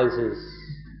arises,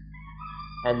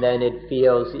 and then it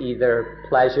feels either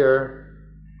pleasure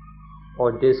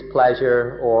or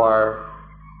displeasure or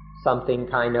something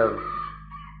kind of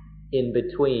in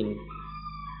between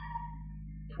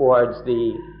towards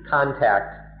the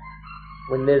contact,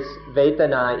 when this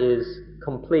vedana is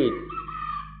complete,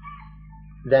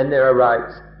 then there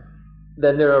arises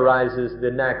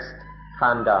the next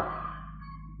khandha,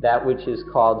 that which is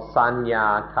called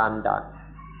sanya khandha.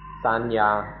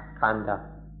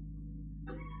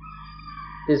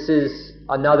 This is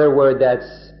another word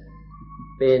that's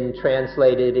been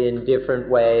translated in different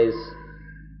ways.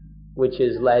 which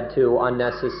has led to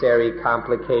unnecessary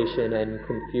complication and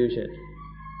confusion.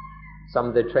 Some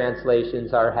of the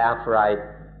translations are half right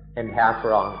and half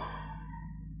wrong.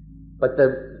 But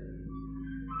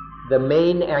the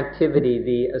main activity,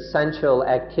 the essential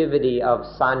activity of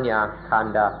sanya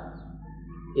khandha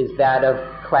is that of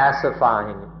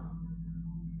classifying.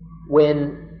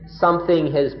 When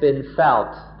something has been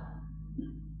felt,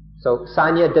 so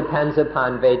sanya depends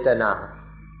upon vedana.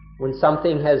 When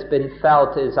something has been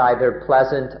felt is either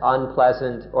pleasant,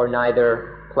 unpleasant, or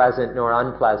neither pleasant nor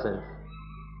unpleasant,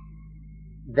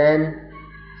 then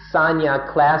sanya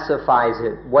classifies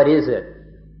it. What is it?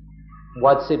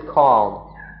 What's it called?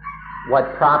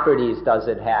 What properties does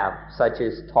it have, such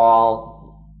as tall,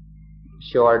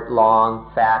 short,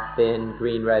 long, fat, thin,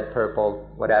 green, red, purple,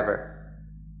 whatever.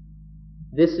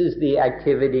 This is the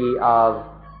activity of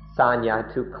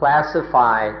sanya, to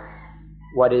classify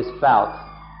what is felt.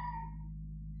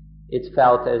 It's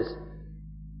felt as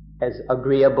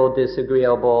agreeable,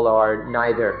 disagreeable, or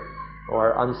neither,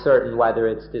 or uncertain whether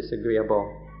it's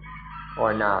disagreeable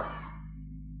or not.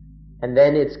 And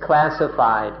then it's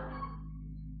classified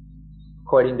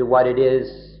according to what it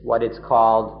is, what it's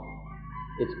called,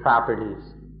 its properties.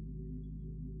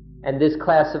 And this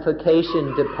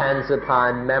classification depends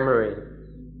upon memory.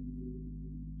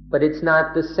 But it's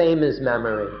not the same as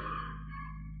memory.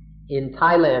 In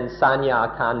Thailand,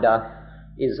 sanya khandha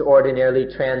is ordinarily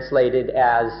translated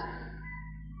as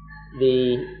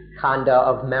the khandha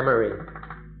of memory.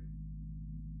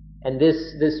 And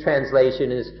this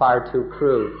translation is far too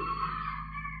crude.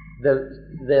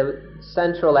 The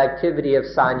central activity of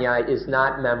sanya is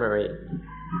not memory.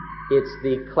 It's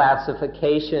the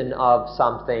classification of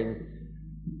something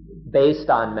based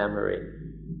on memory.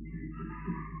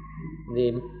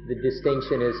 The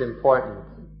distinction is important.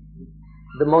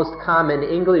 The most common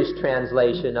English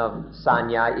translation of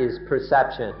sanya is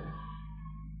perception.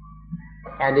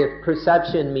 And if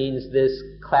perception means this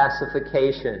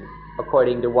classification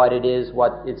according to what it is,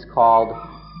 what it's called,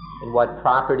 and what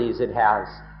properties it has,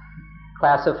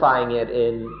 classifying it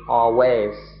in all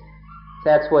ways, if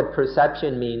that's what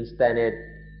perception means, then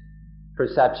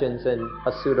perception's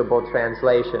a suitable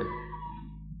translation.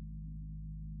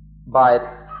 But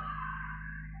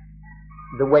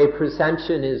the way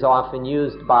perception is often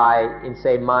used in,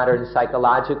 say, modern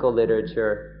psychological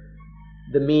literature,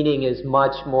 the meaning is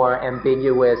much more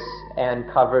ambiguous and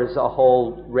covers a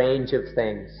whole range of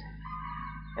things.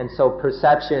 And so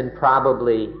perception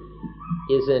probably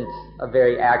isn't a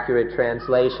very accurate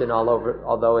translation,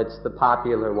 although it's the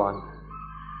popular one.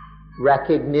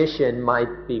 Recognition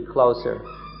might be closer,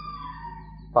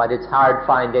 but it's hard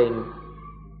finding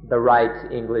the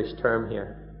right English term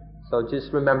here. So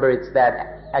just remember, it's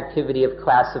that activity of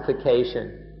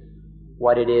classification,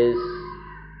 what it is,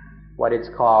 what it's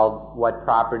called, what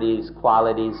properties,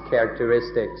 qualities,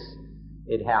 characteristics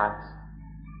it has.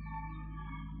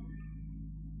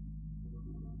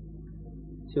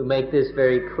 To make this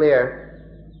very clear,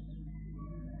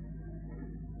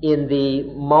 in the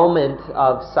moment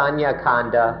of sanya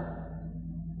khandha,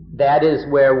 that is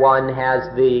where one has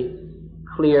the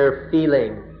clear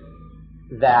feeling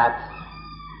that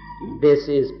this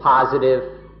is positive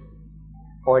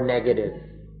or negative.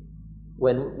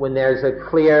 When there's a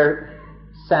clear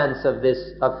sense of this,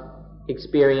 of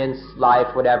experience,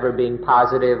 life, whatever, being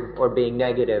positive or being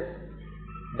negative,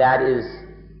 that is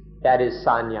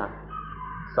sanya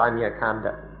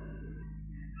khandha.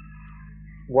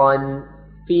 One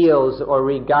feels or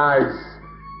regards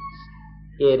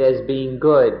it as being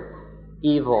good,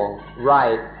 evil,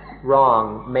 right,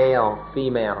 wrong, male,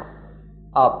 female,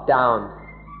 up, down,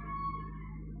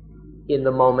 in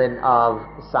the moment of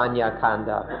sanya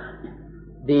khandha.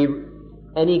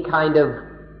 Any kind of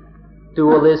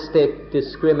dualistic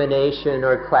discrimination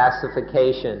or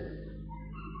classification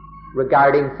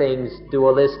regarding things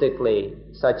dualistically,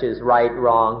 such as right,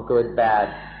 wrong, good,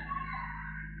 bad,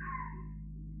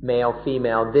 male,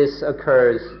 female, this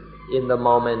occurs in the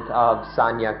moment of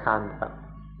sanya khandha.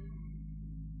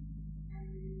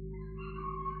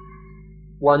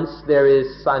 Once there is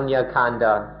sanya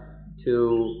khandha,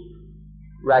 to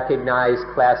recognize,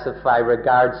 classify,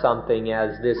 regard something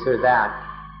as this or that,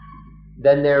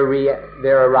 then there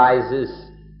arises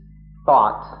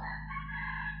thought,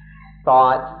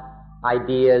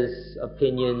 ideas,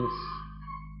 opinions,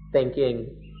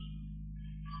 thinking.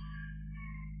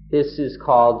 This is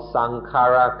called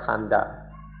Sankhara Khandha.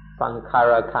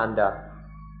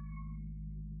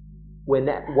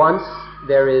 Once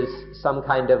there is some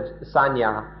kind of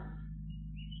sanya,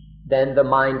 then the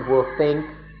mind will think,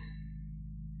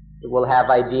 it will have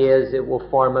ideas, it will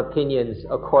form opinions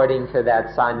according to that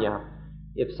sanya.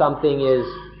 If something is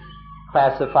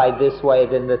classified this way,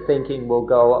 then the thinking will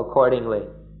go accordingly.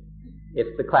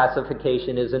 If the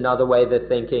classification is another way, the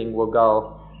thinking will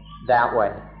go that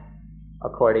way,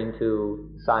 according to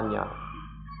sanya.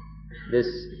 This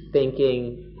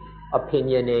thinking,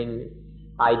 opinioning,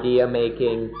 idea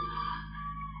making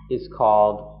is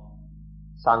called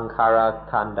sankhara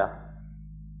khandha.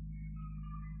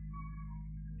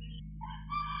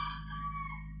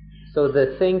 So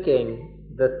the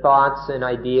thinking, the thoughts and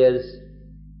ideas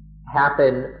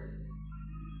happen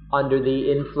under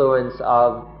the influence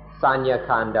of sanya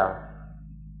khandha.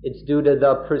 It's due to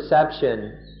the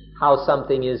perception, how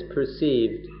something is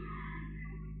perceived,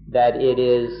 that it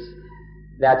is,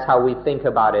 that's how we think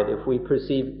about it. If we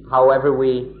perceive,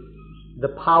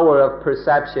 the power of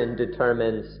perception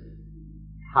determines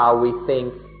how we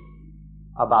think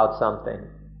about something.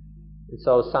 And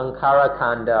so sankhara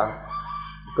khandha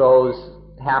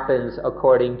happens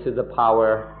according to the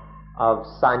power of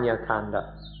sanya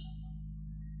khandha.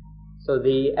 So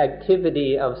the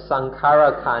activity of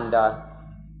sankhara khandha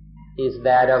is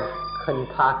that of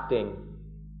concocting.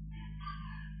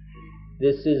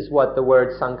 This is what the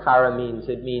word sankhara means.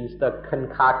 It means the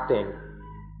concocting.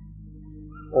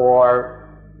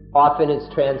 Or often it's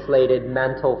translated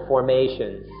mental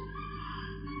formations.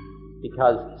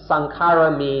 Because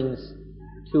sankhara means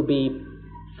to be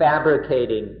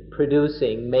fabricating,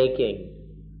 producing, making,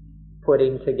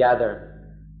 putting together.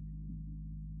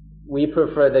 We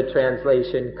prefer the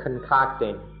translation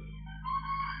concocting,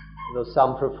 though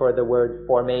some prefer the word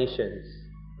formations.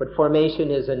 But formation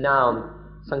is a noun.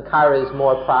 Sankhara is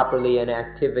more properly an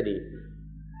activity.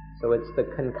 So it's the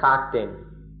concocting.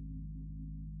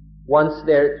 Once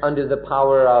they're under the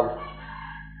power of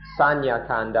sanya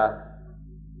khandha,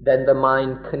 then the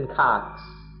mind concocts.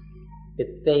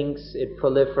 It thinks, it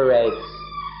proliferates,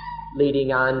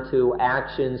 leading on to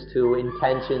actions, to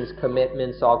intentions,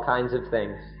 commitments, all kinds of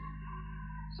things.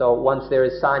 So once there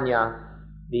is sanya,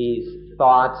 these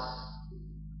thoughts,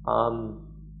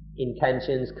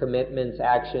 intentions, commitments,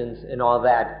 actions, and all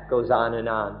that goes on and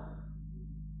on.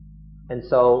 And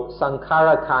so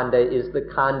sankhara khandha is the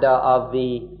khandha of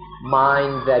the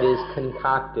mind that is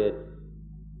concocted,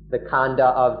 the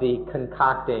khandha of the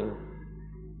concocting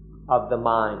of the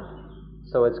mind.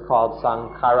 So it's called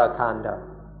sankhara khandha.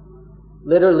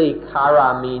 Literally,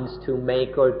 kara means to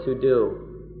make or to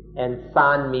do, and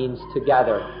san means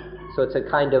together. So it's a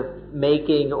kind of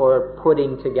making or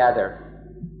putting together,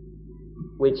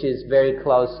 which is very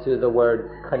close to the word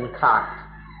concoct,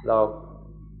 though,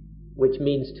 which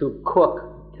means to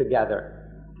cook together.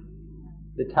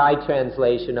 The Thai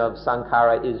translation of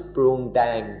sankhara is brung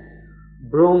dang.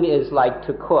 Brung is like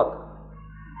to cook,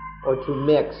 or to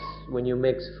mix, when you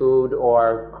mix food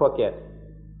or cook it.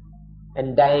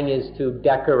 And dang is to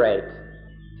decorate,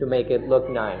 to make it look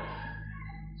nice.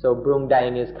 So brung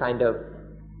dang is kind of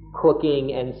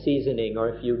cooking and seasoning, or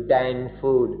if you dang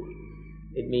food,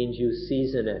 it means you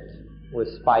season it with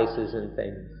spices and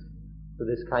things. So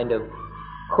this kind of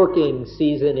cooking,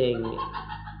 seasoning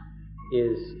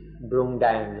is brung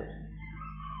dang.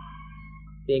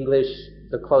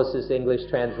 The closest English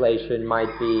translation might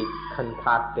be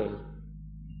concocting.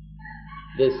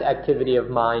 This activity of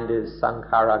mind is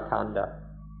sankhara khandha.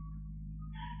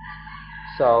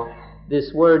 So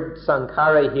this word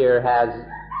sankhara here has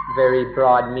very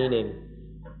broad meaning.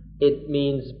 It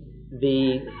means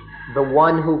the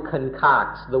one who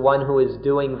concocts, the one who is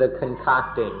doing the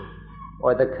concocting,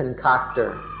 or the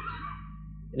concoctor.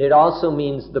 And it also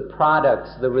means the products,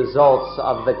 the results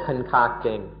of the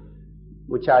concocting,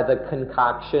 which are the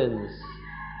concoctions.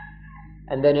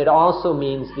 And then it also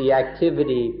means the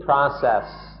activity, process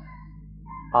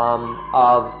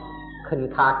of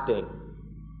concocting.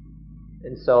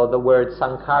 And so the word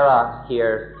sankhara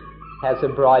here has a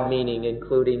broad meaning,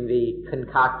 including the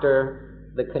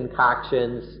concoctor, the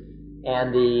concoctions,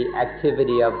 and the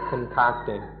activity of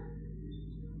concocting.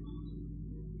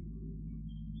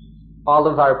 All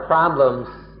of our problems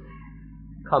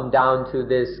come down to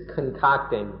this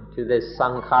concocting, to this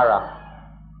sankhara.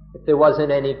 If there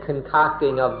wasn't any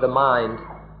concocting of the mind,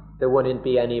 there wouldn't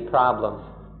be any problem.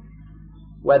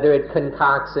 Whether it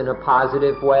concocts in a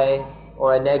positive way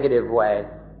or a negative way,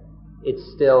 it's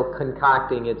still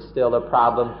concocting, it's still a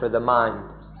problem for the mind.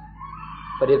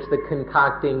 But if the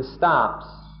concocting stops,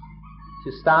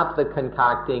 to stop the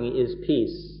concocting is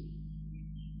peace.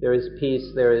 There is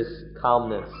peace, there is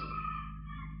calmness.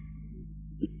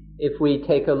 If we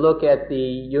take a look at the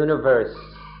universe,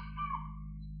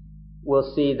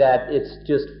 we'll see that it's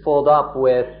just filled up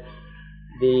with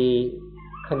the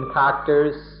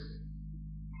concoctors,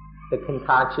 the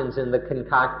concoctions and the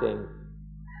concocting.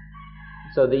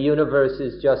 So the universe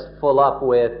is just full up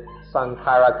with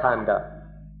Sankhara Khandha,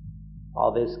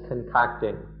 all this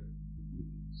concocting.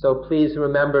 So please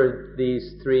remember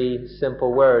these three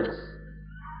simple words: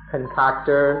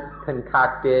 concoctor,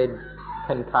 concocted,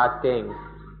 concocting.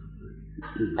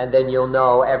 And then you'll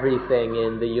know everything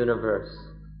in the universe.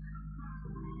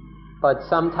 But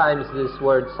sometimes this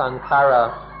word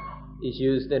sankhara is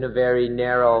used in a very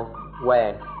narrow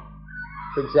way.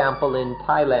 For example, in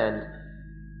Thailand,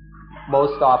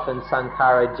 most often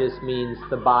sankhara just means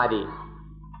the body.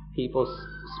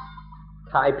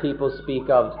 Thai people speak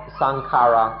of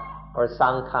sankhara or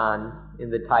sangkhan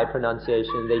in the Thai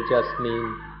pronunciation. They just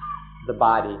mean the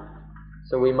body.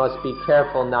 So we must be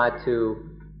careful not to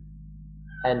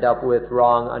end up with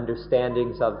wrong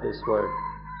understandings of this word.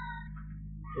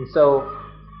 And so,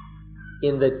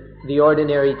 in the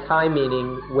ordinary Thai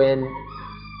meaning, when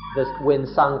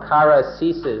sankhara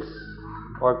ceases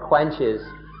or quenches,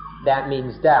 that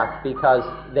means death, because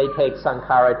they take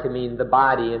sankhara to mean the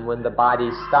body, and when the body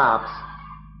stops,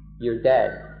 you're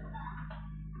dead.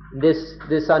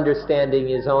 This understanding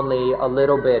is only a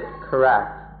little bit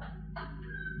correct.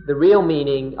 The real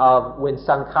meaning of when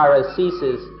sankhara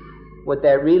ceases, what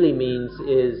that really means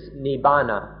is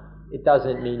nibbana. It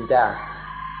doesn't mean death.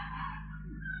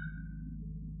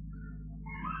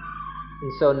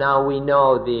 And so now we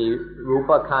know the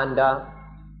Rupa Khandha,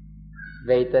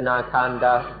 Vedana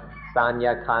Khandha,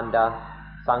 Sanya Khandha,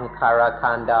 Sankhara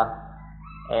Khandha,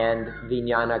 and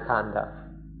Vijnana Khandha.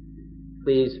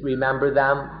 Please remember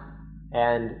them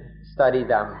and study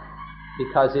them,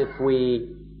 because if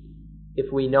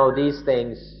we know these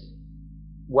things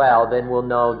well, then we'll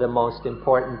know the most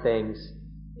important things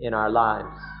in our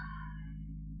lives.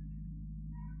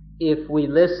 If we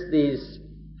list these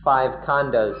 5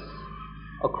 khandhas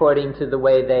according to the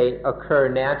way they occur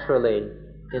naturally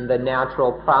in the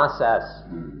natural process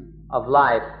of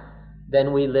life,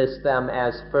 then we list them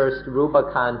as first Rupa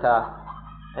Khandha,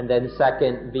 and then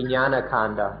second Vijnana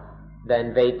Khandha,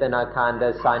 then Vedana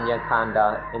Khandha, Sanya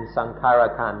Khandha, and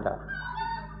Sankhara Khandha.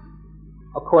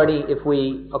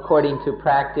 According to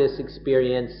practice,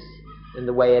 experience, and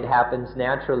the way it happens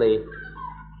naturally,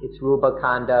 it's Rupa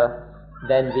Khandha,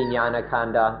 then Vijnana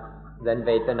Khandha, then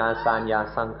Vedana,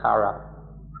 Sanya, Sankhara.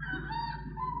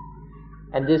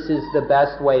 And this is the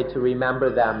best way to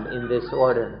remember them in this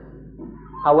order.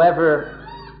 However,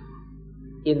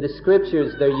 in the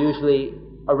scriptures, they're usually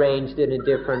arranged in a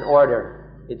different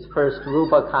order. It's first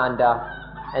Rupa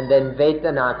Khandha, and then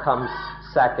Vedana comes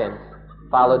second,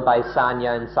 followed by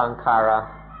Sanya and Sankhara,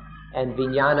 and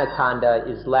Vijnana Khandha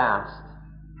is last.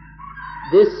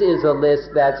 This is a list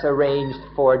that's arranged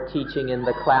for teaching in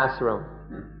the classroom.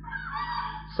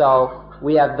 So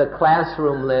we have the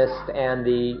classroom list and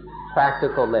the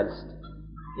practical list.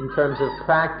 In terms of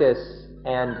practice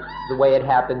and the way it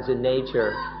happens in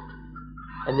nature,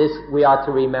 and this, we ought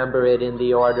to remember it in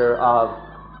the order of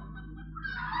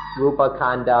Rupa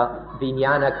Khandha,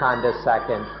 Vijnana Khandha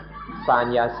second,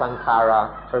 Sanya,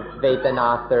 Sankhara, or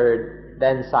Vedana third,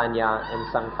 then Sanya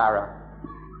and Sankhara.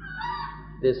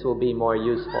 This will be more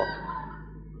useful.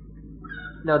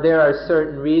 Now there are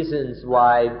certain reasons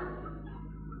why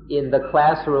in the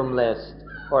classroom list,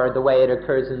 or the way it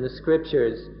occurs in the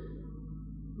scriptures,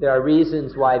 there are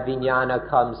reasons why Vijnana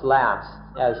comes last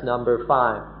as number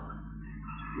 5.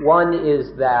 One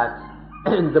is that,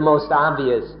 the most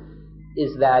obvious,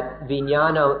 is that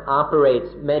Vijnana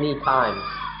operates many times,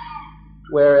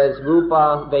 whereas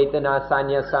Rupa, Vedana,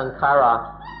 Sanya,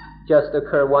 Sankhara just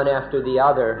occur one after the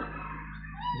other.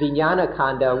 Vijnana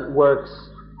Khandha works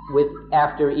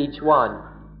after each one,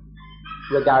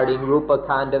 regarding Rupa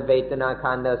Khandha, Vedana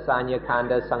Khandha, Sanya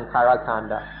Khandha, Sankhara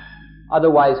Khandha.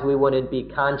 Otherwise we wouldn't be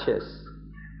conscious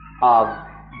of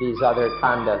these other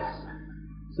khandhas.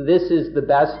 So this is the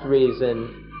best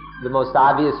reason, the most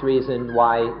obvious reason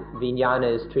why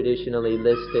Vijnana is traditionally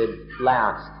listed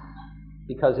last,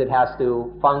 because it has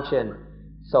to function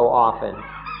so often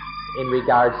in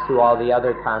regards to all the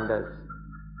other khandhas.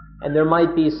 And there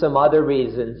might be some other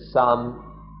reasons, some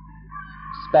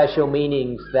special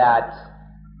meanings that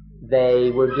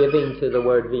they were giving to the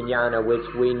word Vijnana, which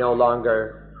we no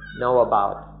longer know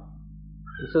about.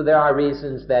 And so there are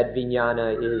reasons that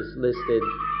Vijnana is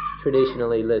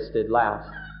traditionally listed last.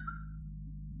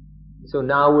 So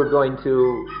now we're going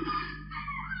to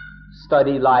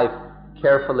study life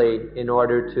carefully in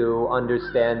order to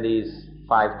understand these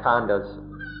 5 khandhas.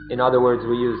 In other words,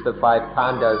 we use the 5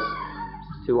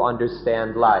 khandhas to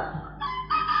understand life.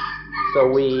 So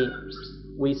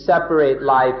we separate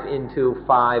life into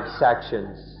 5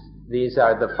 sections. These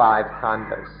are the 5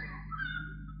 khandhas.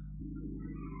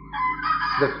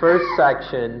 The first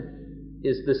section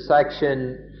is the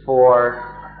section for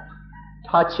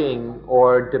touching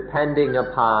or depending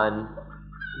upon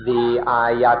the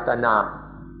ayatana.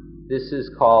 This is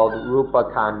called rupa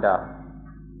khandha,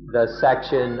 the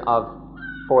section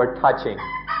for touching.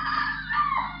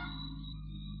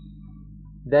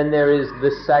 Then there is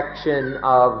the section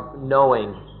of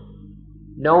knowing.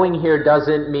 Knowing here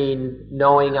doesn't mean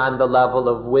knowing on the level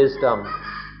of wisdom.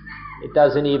 It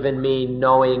doesn't even mean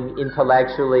knowing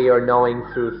intellectually or knowing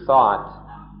through thought.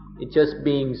 It just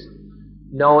means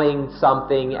knowing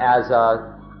something as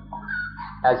a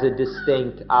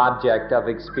distinct object of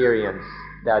experience.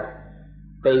 That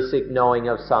basic knowing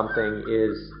of something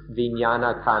is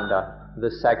vijnana khandha,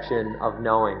 the section of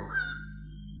knowing.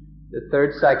 The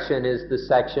third section is the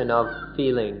section of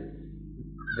feeling,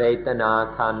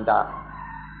 vedana khandha.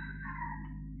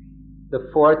 The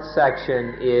fourth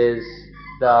section is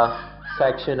the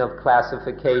section of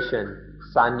classification,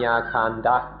 sanya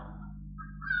khandha.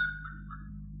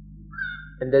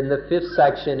 And then the fifth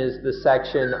section is the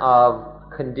section of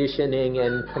conditioning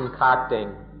and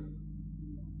concocting.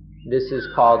 This is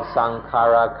called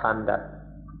sankhara khandha.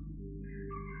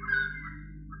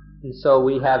 And so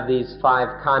we have these 5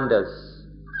 khandhas.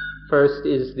 First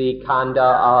is the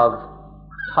khandha of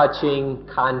touching,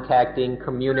 contacting,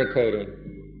 communicating,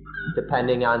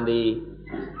 depending on the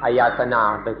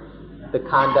ayatana, the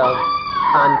khandha of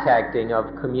contacting, of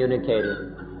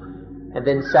communicating. And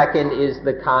then second is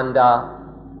the khandha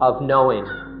of knowing,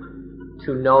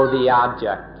 to know the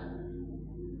object.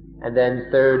 And then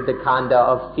third, the khandha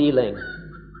of feeling.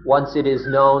 Once it is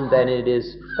known, then it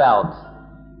is felt.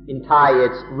 In Thai,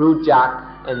 it's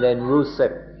rujak and then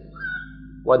rusik.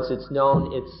 Once it's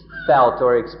known, it's felt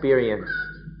or experienced.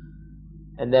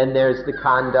 And then there's the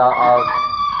khandha of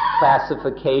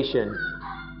classification,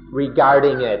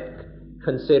 regarding it,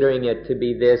 considering it to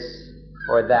be this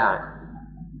or that.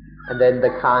 And then the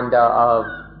khandha of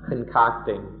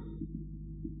concocting.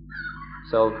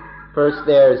 So first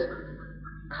there's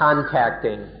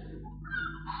contacting,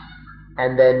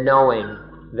 and then knowing,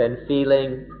 then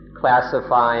feeling,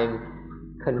 classifying,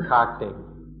 concocting.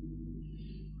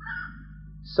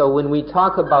 So when we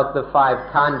talk about the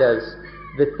 5 khandhas,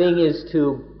 the thing is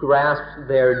to grasp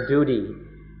their duty,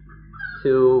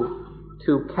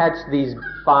 to catch these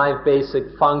 5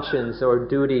 basic functions or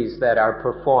duties that are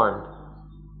performed.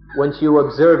 Once you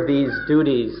observe these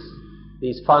duties,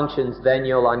 these functions, then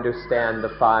you'll understand the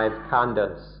 5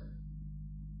 khandhas.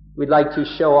 We'd like to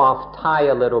show off Thai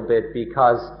a little bit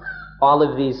because all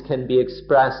of these can be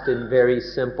expressed in very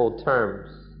simple terms.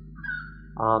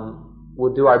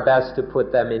 We'll do our best to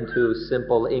put them into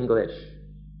simple English.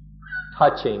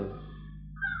 Touching.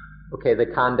 Okay, the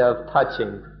khandha of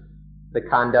touching, the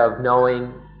khandha of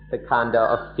knowing, the khandha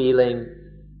of feeling,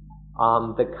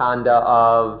 the khandha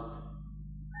of,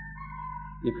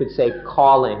 you could say,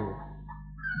 calling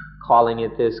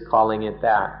it this, calling it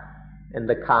that, and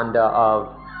the khandha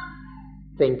of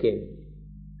thinking.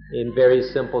 In very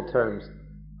simple terms,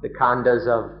 the khandhas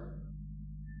of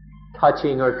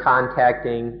touching or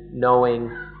contacting, knowing,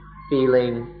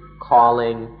 feeling,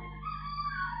 calling,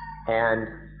 and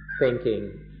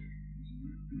thinking.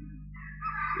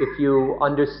 If you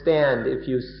understand, if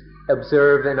you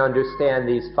observe and understand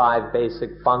these 5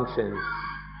 basic functions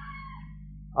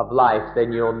of life,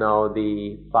 then you'll know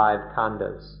the 5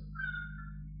 khandhas.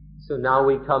 So now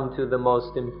we come to the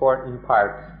most important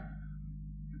part.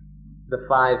 The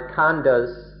 5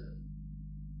 khandhas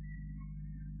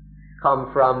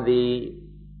come from the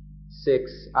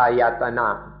 6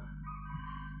 ayatana.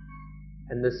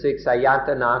 And the 6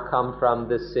 ayatana come from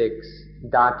the 6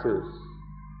 dhātus.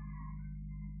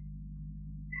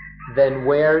 Then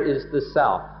where is the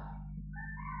self?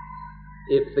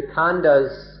 If the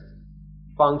khandhas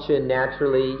function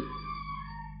naturally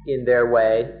in their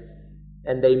way,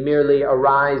 and they merely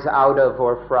arise out of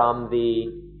or from the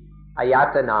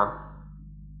ayatana,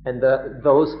 and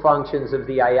those functions of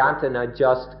the ayatana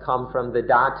just come from the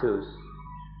dhātus,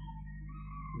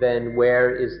 then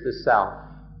where is the self?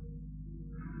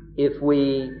 If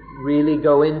we really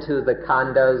go into the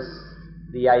khandhas,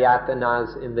 the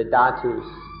ayatanas, and the dhātus,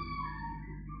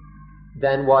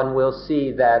 then one will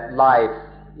see that life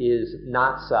is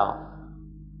not self,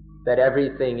 that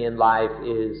everything in life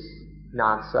is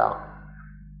not self.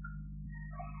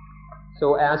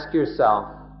 So ask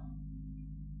yourself,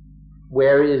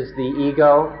 where is the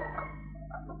ego?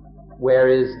 Where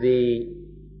is the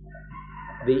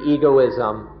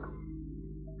egoism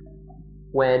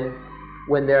when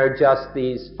there are just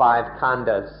these 5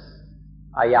 khandhas,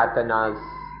 ayatanas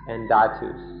and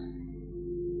dhātus?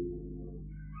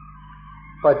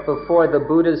 But before the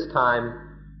Buddha's time,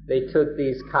 they took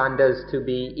these khandhas to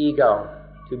be ego,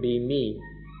 to be me.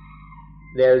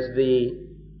 There's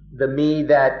the me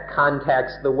that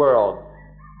contacts the world.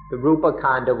 The Rupa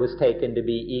Khandha was taken to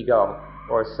be ego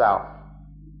or self.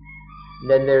 And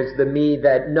then there's the me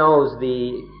that knows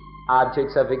the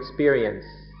objects of experience.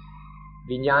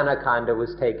 Vijnana Khandha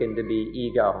was taken to be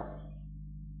ego.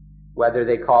 Whether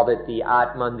they called it the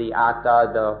Atman, the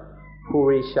Atta, the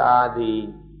Purisha,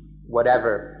 the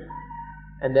whatever.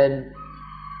 And then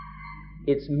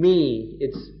it's me,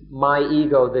 it's my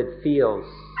ego that feels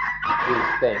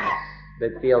these things,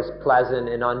 that feels pleasant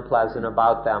and unpleasant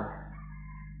about them.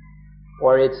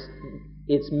 Or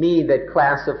it's me that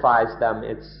classifies them,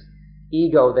 it's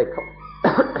ego that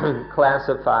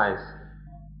classifies,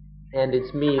 and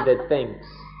it's me that thinks.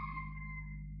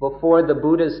 Before the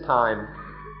Buddha's time,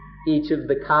 each of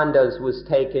the khandhas was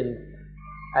taken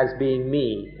as being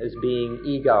me, as being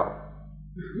ego.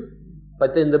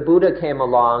 But then the Buddha came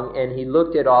along and he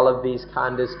looked at all of these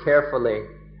khandhas carefully,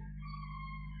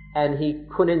 and he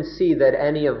couldn't see that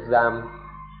any of them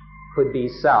could be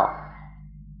self.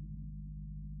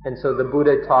 And so the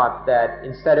Buddha taught that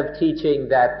instead of teaching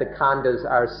that the khandhas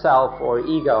are self or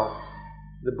ego,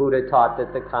 the Buddha taught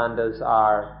that the khandhas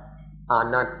are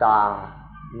anattā,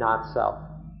 not self.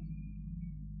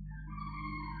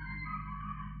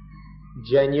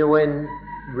 Genuine,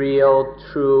 real,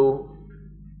 true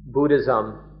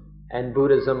Buddhism, and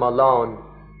Buddhism alone,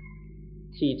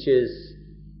 teaches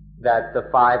that the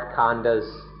 5 khandhas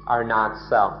are not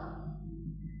self.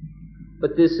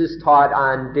 But this is taught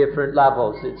on different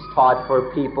levels. It's taught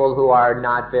for people who are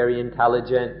not very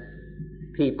intelligent,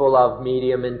 people of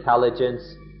medium intelligence,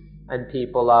 and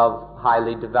people of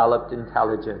highly developed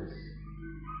intelligence.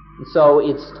 And so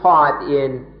it's taught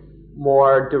in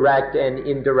more direct and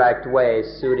indirect ways,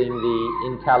 suiting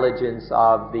the intelligence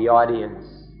of the audience.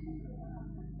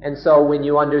 And so when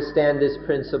you understand this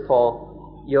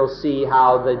principle, you'll see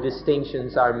how the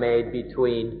distinctions are made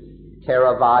between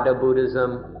Theravada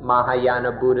Buddhism,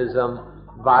 Mahayana Buddhism,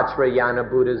 Vajrayana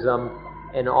Buddhism,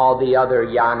 and all the other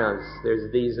yanas.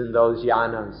 There's these and those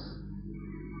yanas.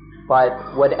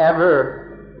 But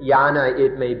whatever yana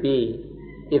it may be,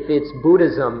 if it's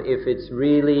Buddhism, if it's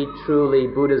really, truly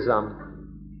Buddhism,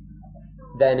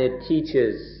 then it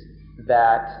teaches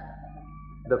that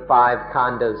the 5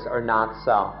 khandhas are not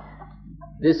self.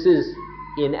 This is,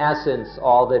 in essence,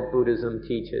 all that Buddhism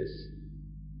teaches,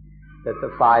 that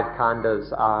the 5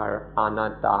 khandhas are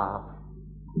anattā.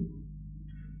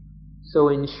 So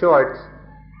in short,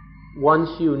 once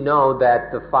you know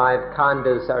that the 5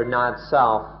 khandhas are not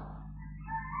self,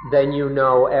 then you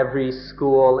know every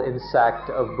school and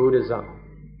sect of Buddhism.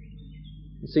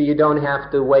 So you don't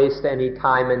have to waste any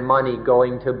time and money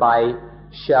going to buy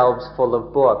shelves full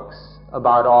of books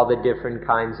about all the different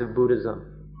kinds of Buddhism.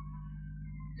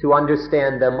 To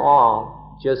understand them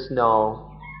all, just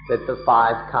know that the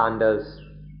 5 khandhas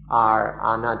are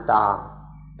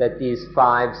anattā, that these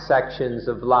 5 sections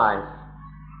of life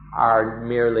are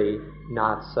merely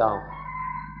not self.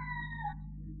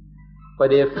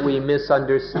 But if we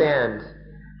misunderstand,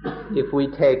 if we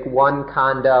take one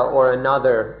khandha or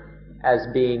another as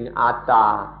being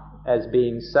atta, as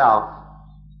being self,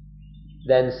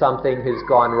 then something has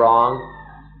gone wrong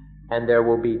and there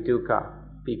will be dukkha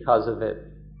because of it.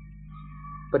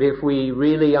 But if we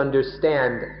really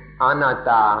understand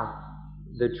anattā,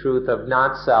 the truth of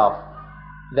not self,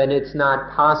 then it's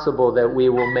not possible that we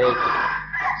will make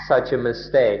such a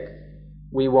mistake.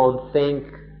 We won't think,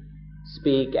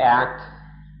 speak, act,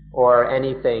 or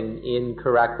anything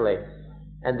incorrectly,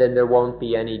 and then there won't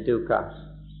be any dukkha.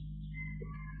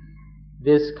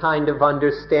 This kind of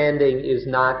understanding is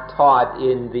not taught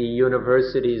in the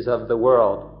universities of the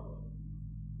world,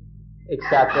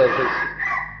 except as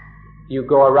you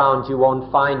go around, you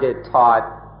won't find it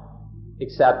taught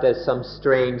except as some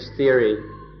strange theory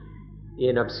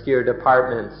in obscure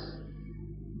departments.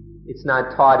 It's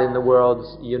not taught in the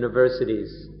world's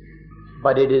universities,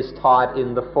 but it is taught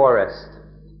in the forest.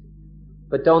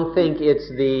 But don't think it's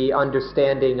the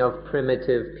understanding of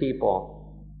primitive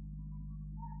people.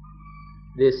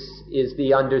 This is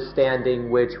the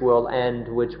understanding which will end,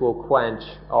 which will quench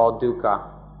all dukkha.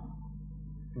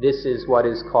 This is what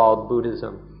is called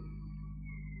Buddhism.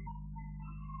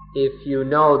 If you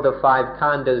know the 5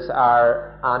 khandhas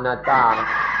are anattā,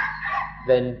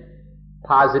 then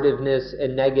positiveness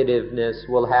and negativeness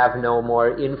will have no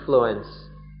more influence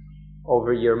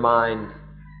over your mind,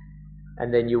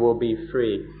 and then you will be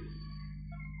free.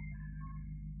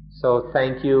 So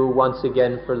thank you once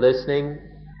again for listening.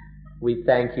 We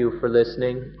thank you for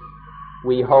listening.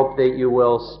 We hope that you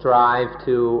will strive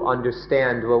to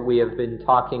understand what we have been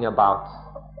talking about,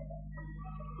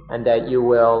 and that you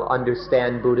will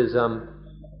understand Buddhism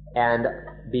and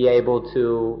be able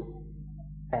to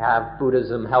have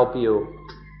Buddhism help you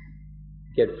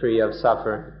get free of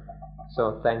suffering.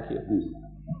 So thank you.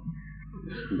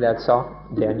 That's all,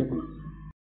 Daniel.